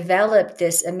developed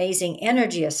this amazing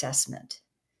energy assessment.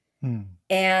 mm,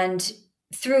 And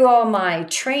through all my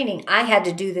training, I had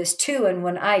to do this too. And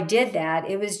when I did that,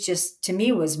 it was just, to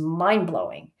me, was mind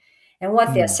blowing. And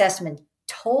what the mm, assessment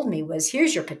told me was,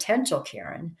 here's your potential,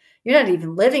 Karen. You're not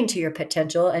even living to your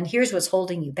potential. And here's what's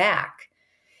holding you back.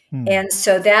 mm, And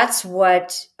so that's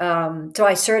what, so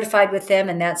I certified with them,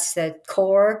 and that's the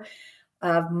core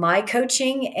of my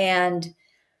coaching. And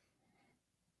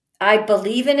I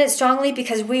believe in it strongly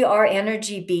because we are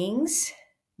energy beings.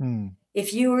 mm,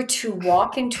 If you were to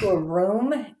walk into a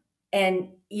room and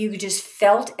you just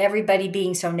felt everybody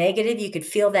being so negative, you could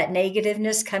feel that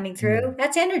negativeness coming through, mm,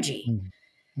 that's energy. mm,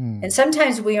 And mm,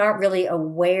 sometimes we aren't really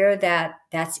aware that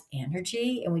that's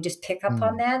energy, and we just pick up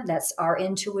on mm, that. That's our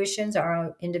intuitions,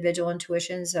 our individual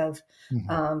intuitions of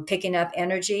mhm, picking up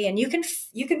energy, and you can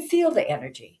feel the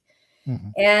energy.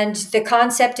 mhm, And the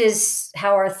concept is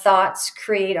how our thoughts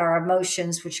create our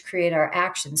emotions, which create our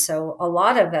actions. So a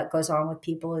lot of that goes on with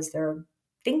people is their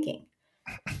thinking.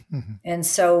 mhm, And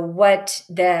so what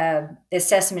the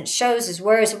assessment shows is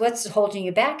what's holding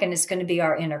you back, and it's going to be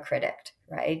our inner critic,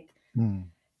 right? mm,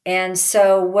 And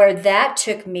so where that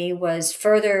took me was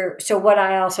further. So what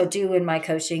I also do in my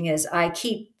coaching is I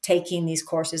keep taking these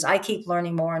courses. I keep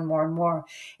learning more and more and more.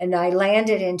 And I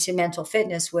landed into mental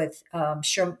fitness with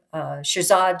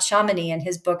Shirzad Shamani, and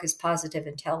his book is Positive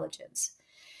Intelligence.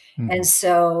 And mhm,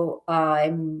 so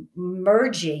I'm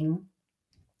merging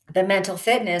the mental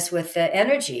fitness with the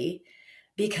energy,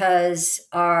 because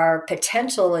our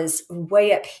potential is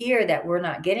way up here that we're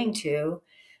not getting to,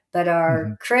 but our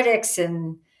mhm, critics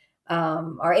and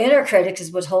our inner critics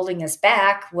is what's holding us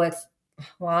back with,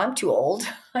 well, I'm too old.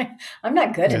 I'm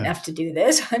not good yeah. enough to do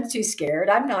this. I'm too scared.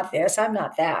 I'm not this. I'm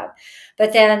not that.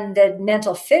 But then the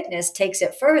mental fitness takes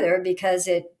it further because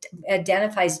it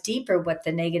identifies deeper what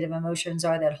the negative emotions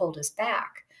are that hold us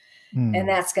back. And Mm,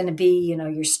 that's going to be,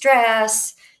 your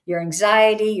stress, your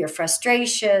anxiety, your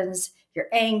frustrations, your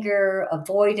anger,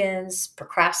 avoidance,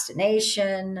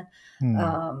 procrastination,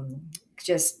 mm,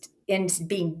 just in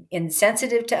being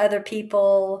insensitive to other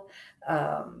people,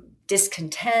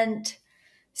 discontent.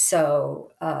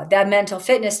 So that mental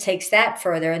fitness takes that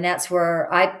further, and that's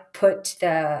where I put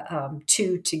the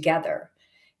two together.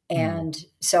 And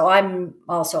so I'm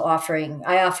also offering.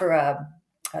 I offer a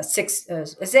six.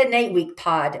 Is it an 8-week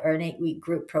pod or an 8-week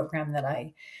group program that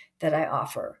I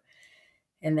offer?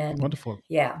 And then Wonderful.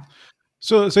 yeah,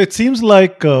 So it seems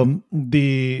like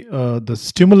the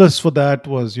stimulus for that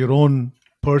was your own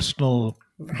personal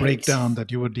right, breakdown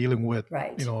that you were dealing with,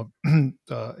 right.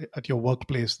 at your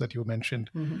workplace that you mentioned,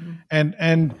 Hmm.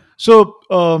 and so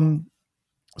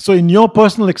in your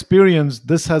personal experience,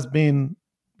 this has been,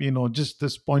 just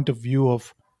this point of view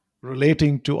of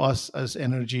relating to us as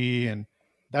energy, and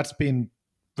that's been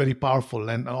very powerful,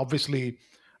 and obviously,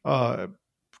 uh,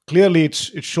 clearly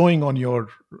it's showing on your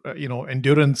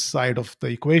endurance side of the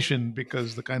equation,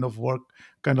 because the kind of work,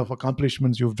 kind of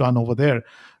accomplishments you've done over there.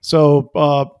 So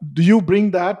do you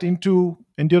bring that into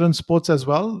endurance sports as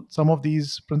well, some of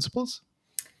these principles?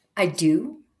 I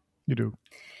do. You do.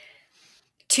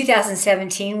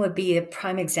 2017 would be a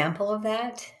prime example of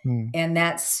that. Mm. And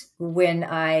that's when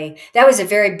that was the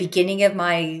very beginning of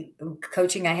my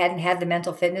coaching. I hadn't had the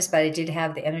mental fitness, but I did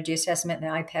have the energy assessment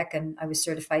and the IPEC, and I was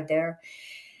certified there.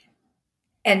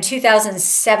 And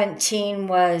 2017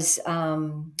 was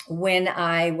when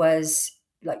I was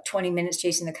like 20 minutes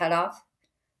chasing the cutoff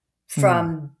Mm.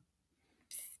 from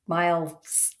mile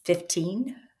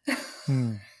 15.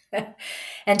 Mm.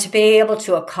 And to be able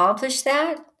to accomplish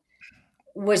that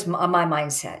was my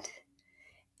mindset.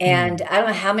 And Mm. I don't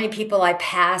know how many people I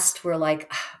passed were like,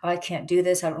 "Ah, I can't do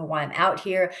this. I don't know why I'm out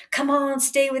here. Come on,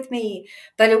 stay with me."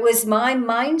 But it was my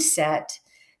mindset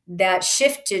that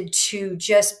shifted to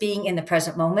just being in the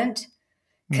present moment,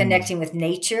 Mm. connecting with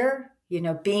nature,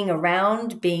 being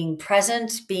around, being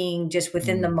present, being just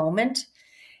within the Mm. moment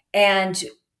and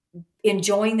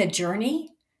enjoying the journey.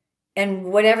 And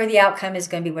whatever the outcome is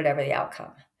going to be, whatever the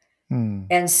outcome. Mm.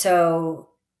 And so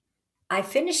I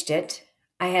finished it.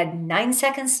 I had 9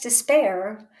 seconds to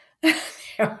spare. It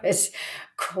was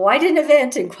quite an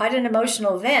event and quite an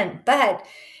emotional event. But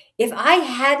if I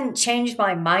hadn't changed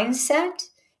my mindset,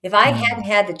 if I hadn't Mm.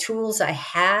 had the tools I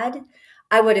had,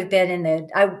 I would have been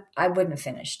I wouldn't have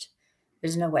finished.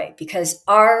 There's no way, because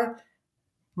our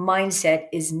mindset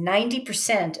is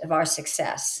 90% of our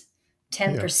success. Yeah.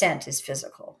 10% is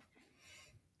physical.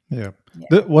 Yeah.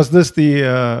 Yeah. Was this the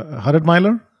 100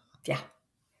 miler? Yeah.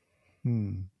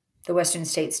 Hmm. The Western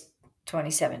States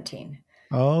 2017.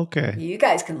 Okay. You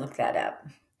guys can look that up.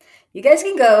 You guys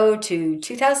can go to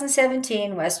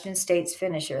 2017 Western States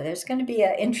Finisher. There's going to be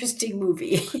an interesting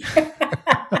movie.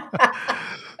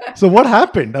 So what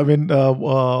happened? I mean,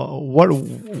 what?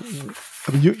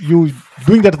 I mean, you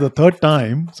doing that the third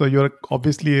time, so you're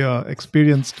obviously a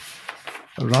experienced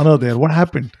runner there. What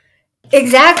happened?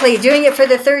 Exactly. Doing it for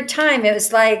the third time. It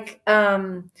was like,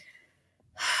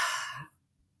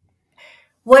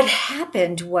 what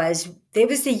happened was there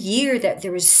was the year that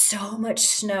there was so much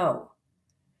snow.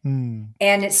 Hmm.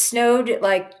 And it snowed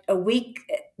like a week,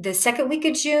 the second week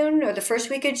of June or the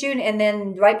first week of June. And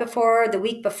then right before the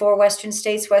week before Western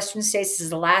States is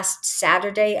the last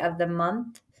Saturday of the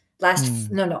month.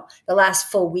 Hmm. The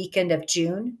last full weekend of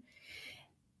June.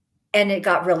 And it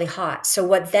got really hot. So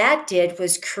what that did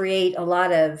was create a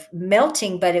lot of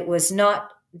melting, but it was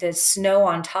not the snow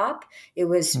on top. It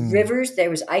was Hmm. rivers. There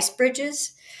was ice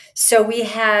bridges. So we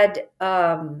had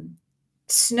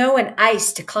snow and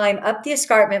ice to climb up the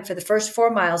escarpment for the first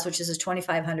 4 miles, which is a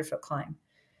 2,500-foot climb.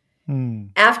 Hmm.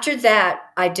 After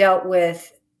that, I dealt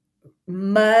with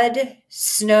mud,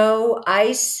 snow,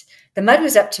 ice. The mud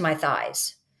was up to my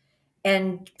thighs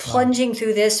and Wow. plunging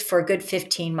through this for a good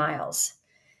 15 miles.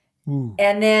 Ooh.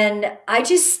 And then I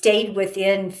just stayed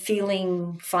within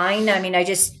feeling fine. I mean, I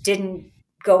just didn't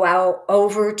go out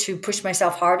over to push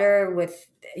myself harder with,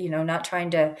 not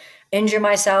trying to injure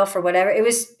myself or whatever. It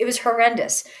was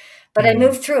horrendous, but I Hmm.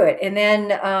 moved through it. And then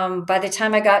by the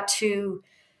time I got to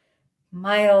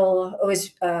it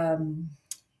was,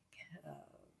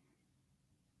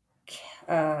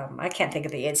 I can't think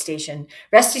of the aid station.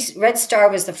 Red Star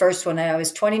was the first one, and I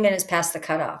was 20 minutes past the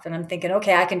cutoff. And I'm thinking,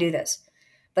 okay, I can do this.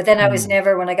 But then I was Hmm.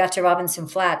 never, when I got to Robinson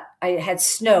Flat, I had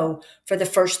snow for the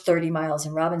first 30 miles,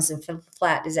 and Robinson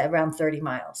Flat is at around 30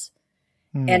 miles.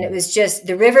 And it Hmm. was just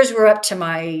the rivers were up to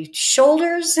my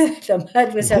shoulders, the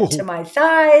mud was up to Whoa. my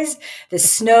thighs, the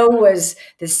snow was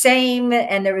the same,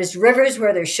 and there was rivers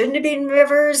where there shouldn't have been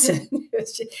rivers. It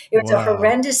was a Wow.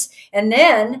 horrendous. And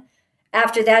then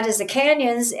after that is the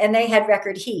canyons, and they had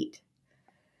record heat.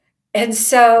 And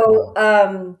so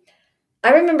Wow. I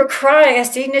remember crying. I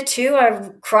stayed in it too.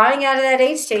 I'm crying out of that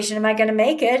aid station. Am I going to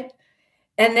make it?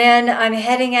 And then I'm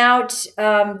heading out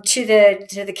to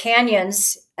the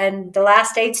canyons and the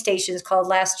last aid station is called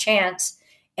Last Chance.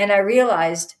 And I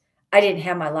realized I didn't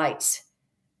have my lights.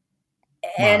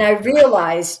 And I Wow.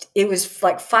 realized it was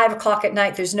like 5 o'clock at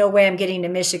night. There's no way I'm getting to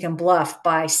Michigan Bluff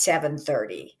by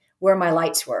 7:30 where my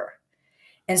lights were.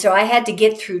 And so I had to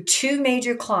get through two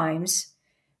major climbs.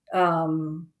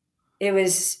 It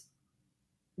was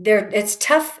there. It's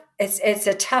tough. It's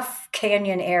a tough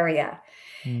canyon area.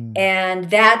 Mm, And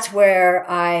that's where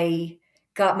I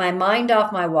got my mind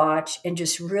off my watch and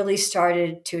just really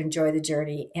started to enjoy the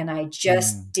journey. And I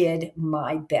just mm, did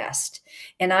my best.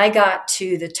 And I got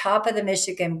to the top of the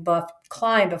Michigan Bluff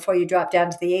climb before you drop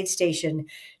down to the aid station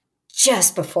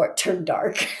just before it turned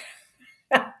dark.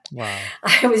 wow.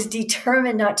 I was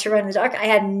determined not to run in the dark. I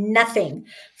had nothing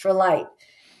for light.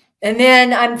 And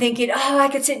then I'm thinking, oh, I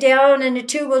could sit down and the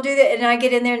two will do that. And I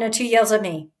get in there and the two yells at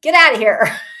me, get out of here.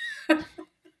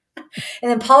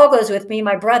 And then Paul goes with me,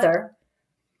 my brother.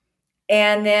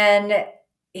 And then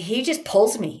he just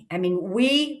pulls me. I mean,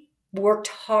 we worked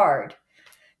hard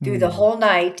through the Mm, whole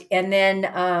night. And then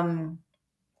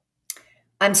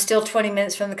I'm still 20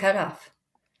 minutes from the cutoff.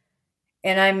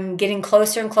 And I'm getting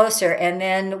closer and closer. And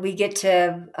then we get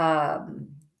to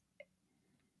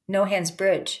No Hands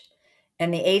Bridge.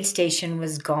 And the aid station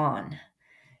was gone,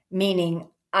 meaning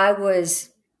I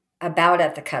was about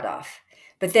at the cutoff.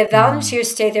 But the mm,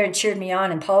 volunteers stayed there and cheered me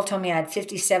on. And Paul told me I had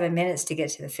 57 minutes to get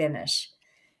to the finish.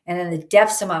 And in the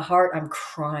depths of my heart, I'm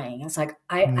crying. It's like,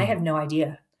 I mm, have no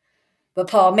idea. But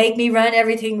Paul, make me run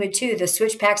everything with two. The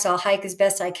switchbacks, I'll hike as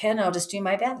best I can. I'll just do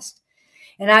my best.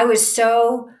 And I was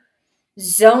so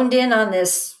zoned in on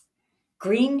this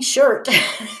green shirt,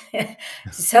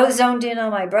 so zoned in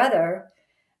on my brother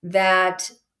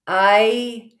that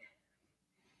I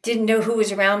didn't know who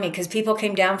was around me because people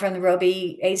came down from the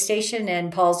Roby aid station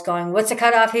and Paul's going, what's the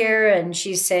cutoff here? And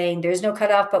she's saying, there's no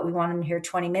cutoff, but we want him here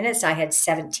 20 minutes. I had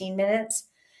 17 minutes.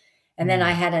 And then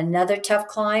I mm, had another tough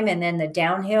climb and then the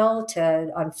downhill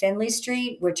to on Finley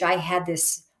Street, which I had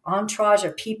this entourage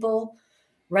of people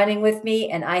running with me.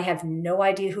 And I have no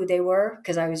idea who they were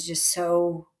because I was just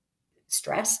so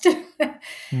stressed.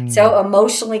 mm. So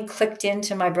emotionally clicked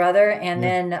into my brother. And Yeah.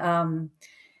 then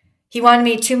he wanted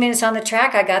me 2 minutes on the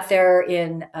track. I got there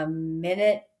in a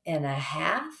minute and a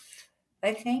half,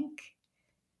 I think.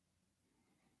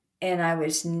 And I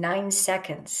was 9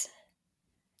 seconds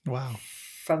Wow.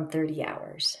 from 30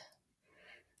 hours.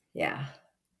 Yeah.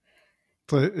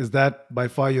 So is that by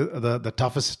far the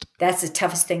toughest That's the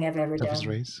toughest thing I've ever toughest done.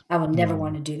 race? I will never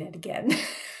want Mm, to do that again.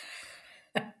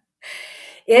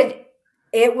 it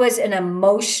it was an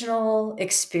emotional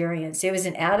experience. It was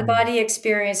an out of mm, body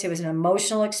experience. It was an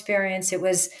emotional experience. It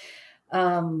was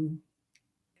um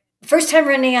first time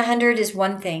running 100 is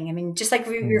one thing. I mean, just like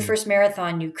your mm, first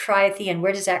marathon, you cry at the end.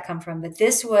 Where does that come from? But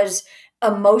this was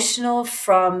emotional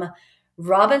from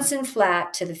Robinson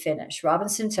Flat to the finish.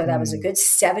 Robinson, so that was a mm, good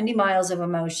 70 miles of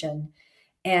emotion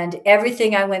and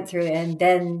everything I went through. And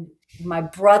then my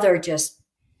brother just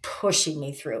pushing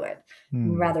me through it,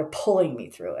 mm. rather pulling me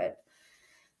through it.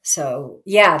 So,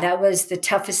 yeah, that was the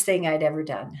toughest thing I'd ever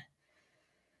done.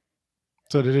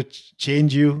 So did it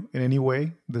change you in any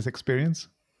way, this experience?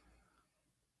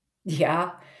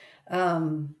 Yeah.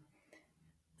 Um,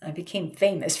 I became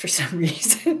famous for some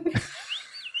reason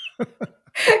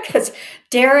because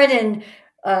Darren and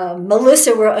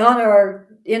Melissa were on our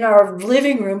in our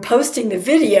living room posting the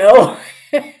video,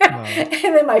 and Wow.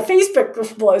 then my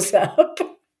Facebook blows up.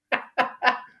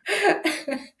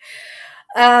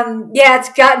 Yeah,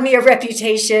 it's gotten me a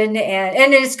reputation,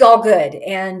 and it's all good.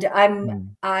 And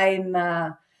Mm,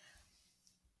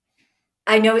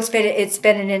 I know it's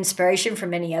been an inspiration for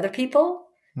many other people,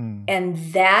 mm, and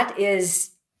that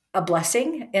is a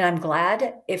blessing. And I'm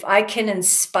glad if I can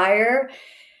inspire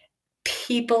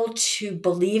people to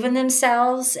believe in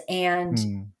themselves and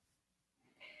mm.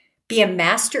 be a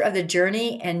master of the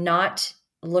journey and not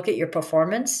look at your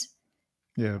performance.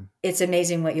 Yeah. It's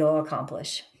amazing what you'll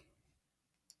accomplish.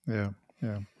 Yeah.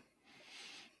 Yeah.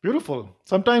 Beautiful.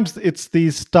 Sometimes it's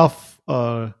these tough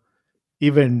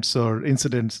events or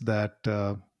incidents that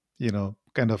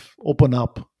kind of open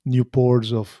up new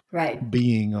pores of Right,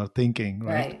 being or thinking,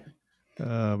 right? right,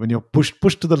 When you're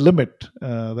pushed to the limit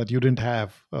that you didn't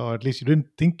have, or at least you didn't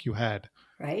think you had.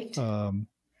 right. Um,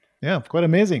 yeah, quite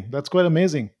amazing. That's quite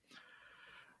amazing.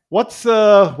 What's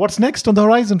next on the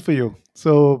horizon for you?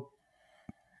 So,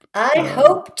 I uh,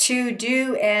 hope to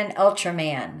do an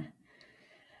Ultraman.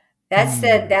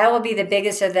 hmm, That will be the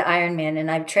biggest of the Ironman,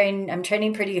 and I'm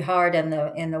training pretty hard in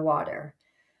the water,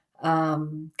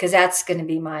 because that's going to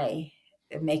be my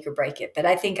make or break it. But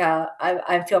I think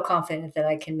I feel confident that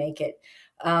I can make it.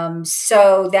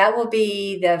 So that will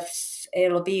be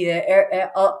It'll be the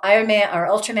Ironman or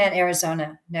Ultraman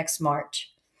Arizona next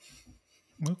March.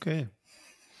 Okay.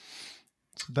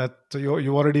 So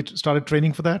you already started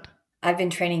training for that? I've been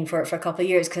training for it for a couple of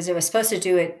years because I was supposed to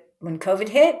do it when COVID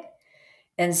hit.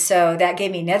 And so that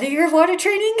gave me another year of water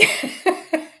training.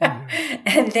 Yeah.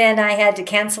 And then I had to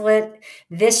cancel it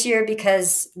this year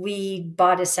because we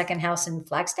bought a second house in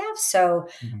Flagstaff. So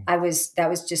Mhm. that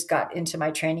was just got into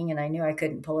my training and I knew I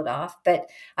couldn't pull it off. But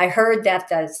I heard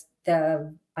that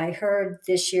I heard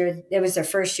this year, it was their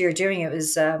first year doing it.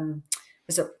 Was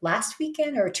it last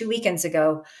weekend or 2 weekends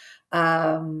ago?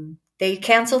 They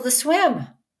canceled the swim.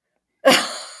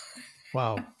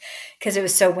 Wow. Because it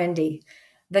was so windy.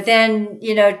 But then,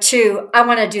 too, I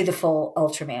want to do the full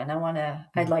Ultraman.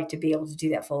 I'd Mm. like to be able to do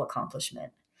that full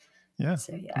accomplishment. Yeah.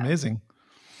 So, yeah. Amazing.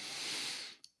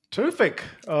 Terrific.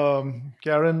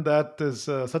 Karen, that is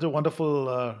such a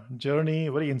wonderful journey,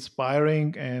 very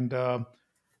inspiring. And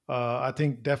I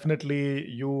think definitely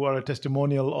you are a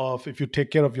testimonial of if you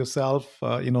take care of yourself,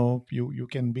 you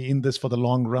can be in this for the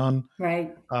long run.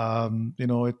 Right.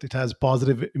 It has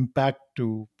positive impact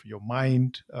to your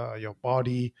mind, your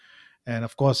body, and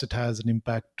of course it has an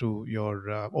impact to your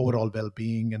overall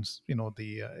well-being and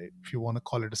the if you want to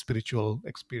call it a spiritual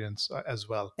experience as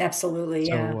well. Absolutely.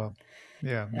 Yeah. So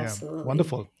yeah, Absolutely.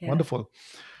 wonderful, Yeah. wonderful.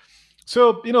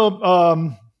 So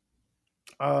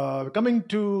coming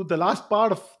to the last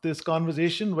part of this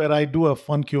conversation where I do a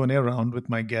fun Q&A round with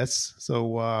my guests.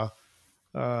 So uh,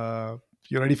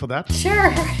 you ready for that?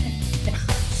 Sure.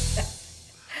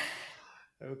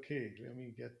 Okay, let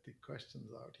me get the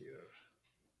questions out here.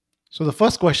 So the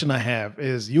first question I have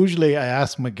is usually I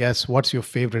ask my guests, what's your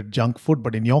favorite junk food?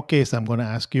 But in your case, I'm going to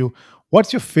ask you,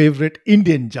 what's your favorite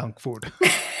Indian junk food?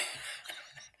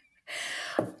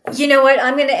 You know what?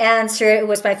 I'm going to answer it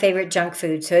was my favorite junk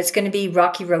food. So it's going to be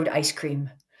Rocky Road ice cream.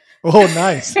 Oh,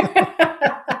 nice.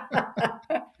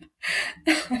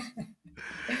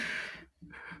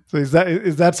 So is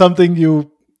that something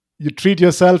you treat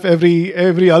yourself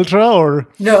every ultra or?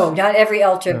 No, not every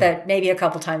ultra, No. but maybe a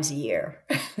couple times a year.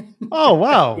 Oh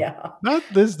wow, Yeah.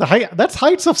 that's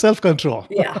heights of self control.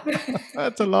 Yeah.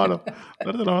 That's a lot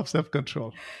of self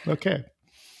control. Okay,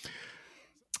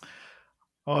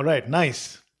 all right,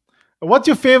 nice. What's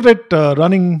your favorite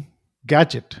running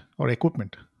gadget or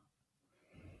equipment?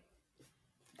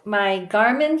 My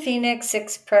Garmin Phoenix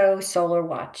 6 Pro solar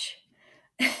watch.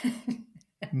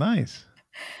 Nice.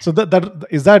 So that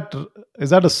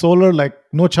a solar, like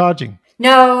no charging?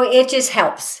 No, it just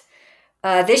helps.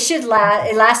 This should last.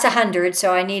 Okay. It lasts 100,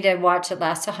 so I need a watch that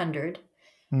lasts 100.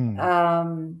 Hmm.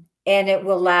 And it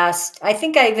will last. I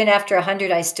think even after 100,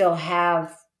 I still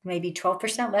have maybe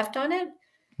 12% left on it.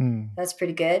 Hmm. That's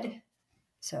pretty good.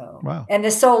 So, Wow. and the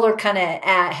solar kind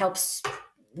of helps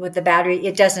with the battery.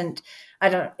 It doesn't.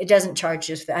 It doesn't charge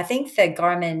just. I think the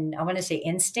Garmin. I want to say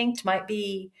Instinct might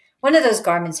be one of those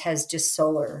Garmins has just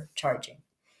solar charging.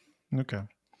 Okay.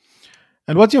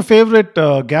 And what's your favorite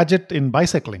gadget in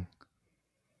bicycling?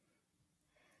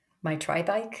 My tri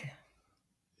bike.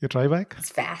 Your tri bike? It's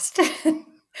fast.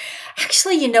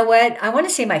 Actually, you know what? I want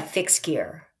to say my fixed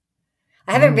gear.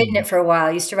 I haven't ridden Hmm. it for a while.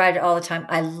 I used to ride it all the time.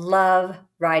 I love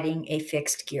riding a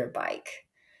fixed gear bike.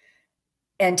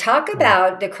 And talk Wow.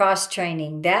 about the cross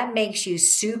training. That makes you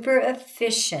super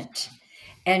efficient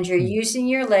and you're Hmm. using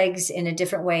your legs in a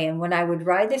different way. And when I would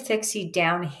ride the fixie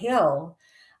downhill,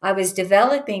 I was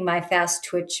developing my fast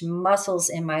twitch muscles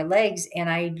in my legs and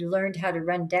I learned how to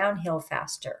run downhill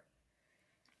faster.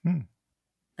 Hmm.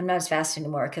 I'm not as fast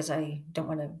anymore because I don't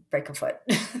want to break a foot.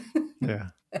 Yeah.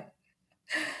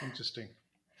 Interesting.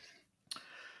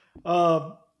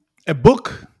 Uh, a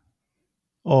book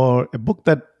or a book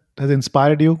that has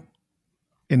inspired you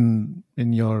in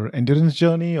your endurance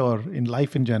journey or in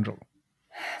life in general?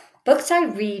 Books I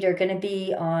read are going to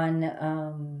be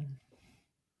on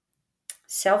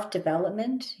self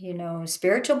development,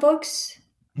 spiritual books.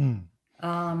 Hmm.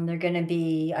 They're going to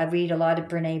be, I read a lot of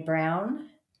Brene Brown.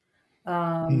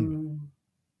 Hmm.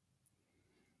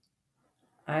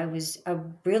 I was a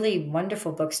really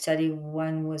wonderful book study.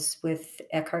 One was with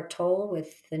Eckhart Tolle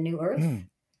with The New Hmm. Earth.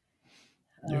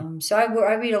 Yeah, So I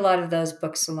read a lot of those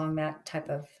books along that type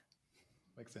of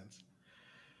makes sense.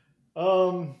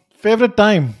 Favorite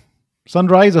time,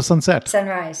 sunrise or sunset?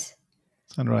 sunrise.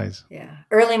 Sunrise. Yeah.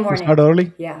 Early You start morning.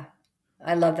 early? Yeah.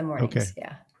 I love the Okay. mornings.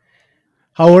 Yeah.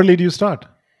 How early do you start?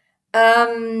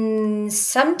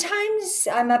 Sometimes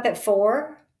I'm up at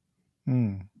 4.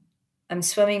 Hmm. I'm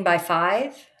swimming by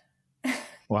 5.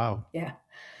 Wow. Yeah.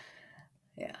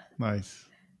 Yeah. Nice.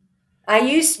 I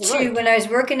used All to, right. when I was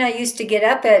working, I used to get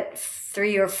up at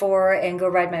 3 or 4 and go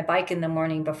ride my bike in the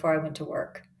morning before I went to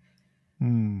work.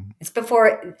 It's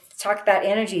before, talk about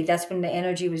energy. That's when the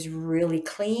energy was really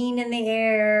clean in the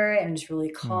air and it's really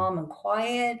calm and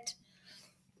quiet.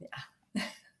 Yeah.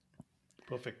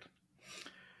 Perfect.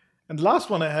 And the last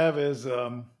one I have is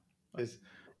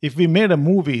if we made a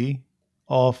movie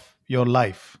of your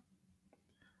life,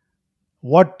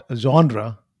 what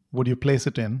genre would you place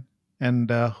it in? And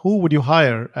who would you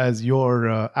hire as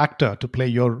your actor to play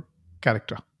your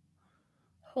character?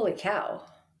 Holy cow.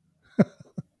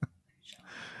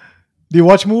 Do you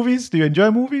watch movies? Do you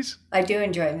enjoy movies? I do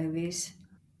enjoy movies.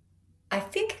 I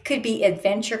think it could be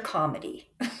adventure comedy.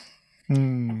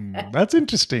 That's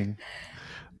interesting.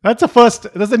 That's a first.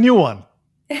 That's a new one.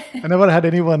 I never had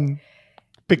anyone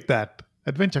pick that.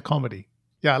 Adventure comedy.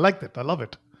 Yeah, I like that. I love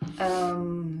it. I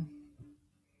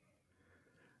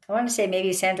want to say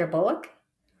maybe Sandra Bullock.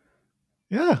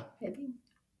 Yeah, Maybe.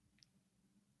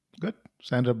 good.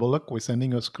 Sandra Bullock, we're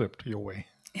sending a script your way.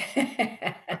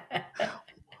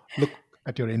 Look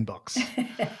at your inbox.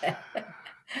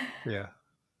 Yeah.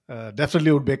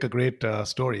 Definitely would make a great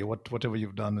story. Whatever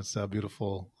you've done is a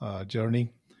beautiful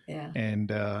journey. Yeah.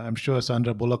 And I'm sure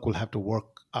Sandra Bullock will have to work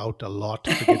out a lot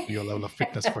to get to your level of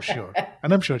fitness for sure.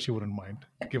 And I'm sure she wouldn't mind,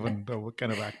 given the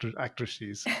kind of actress she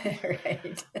is.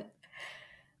 Right.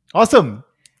 Awesome.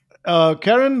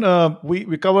 Karen,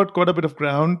 we covered quite a bit of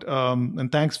ground,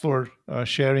 and thanks for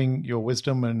sharing your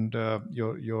wisdom and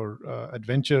your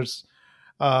adventures.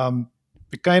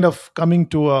 We're kind of coming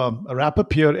to a wrap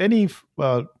up here. Any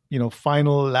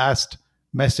final last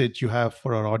message you have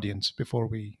for our audience before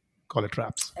we call it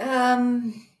wraps?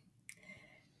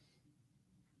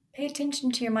 Pay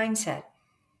attention to your mindset.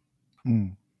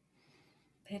 Mm.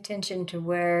 Pay attention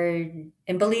to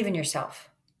and believe in yourself,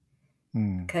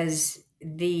 because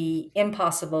the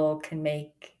impossible can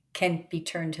be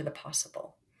turned to the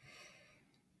possible.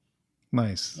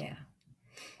 Nice. Yeah.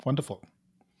 Wonderful.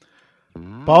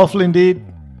 Powerful indeed.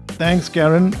 Thanks,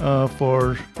 Karen,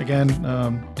 for again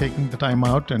taking the time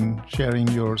out and sharing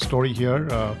your story here.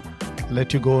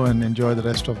 Let you go and enjoy the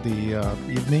rest of the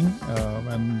evening,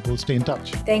 and we'll stay in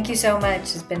touch. Thank you so much.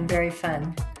 It's been very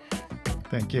fun.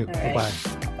 Thank you. All right.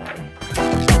 Bye-bye.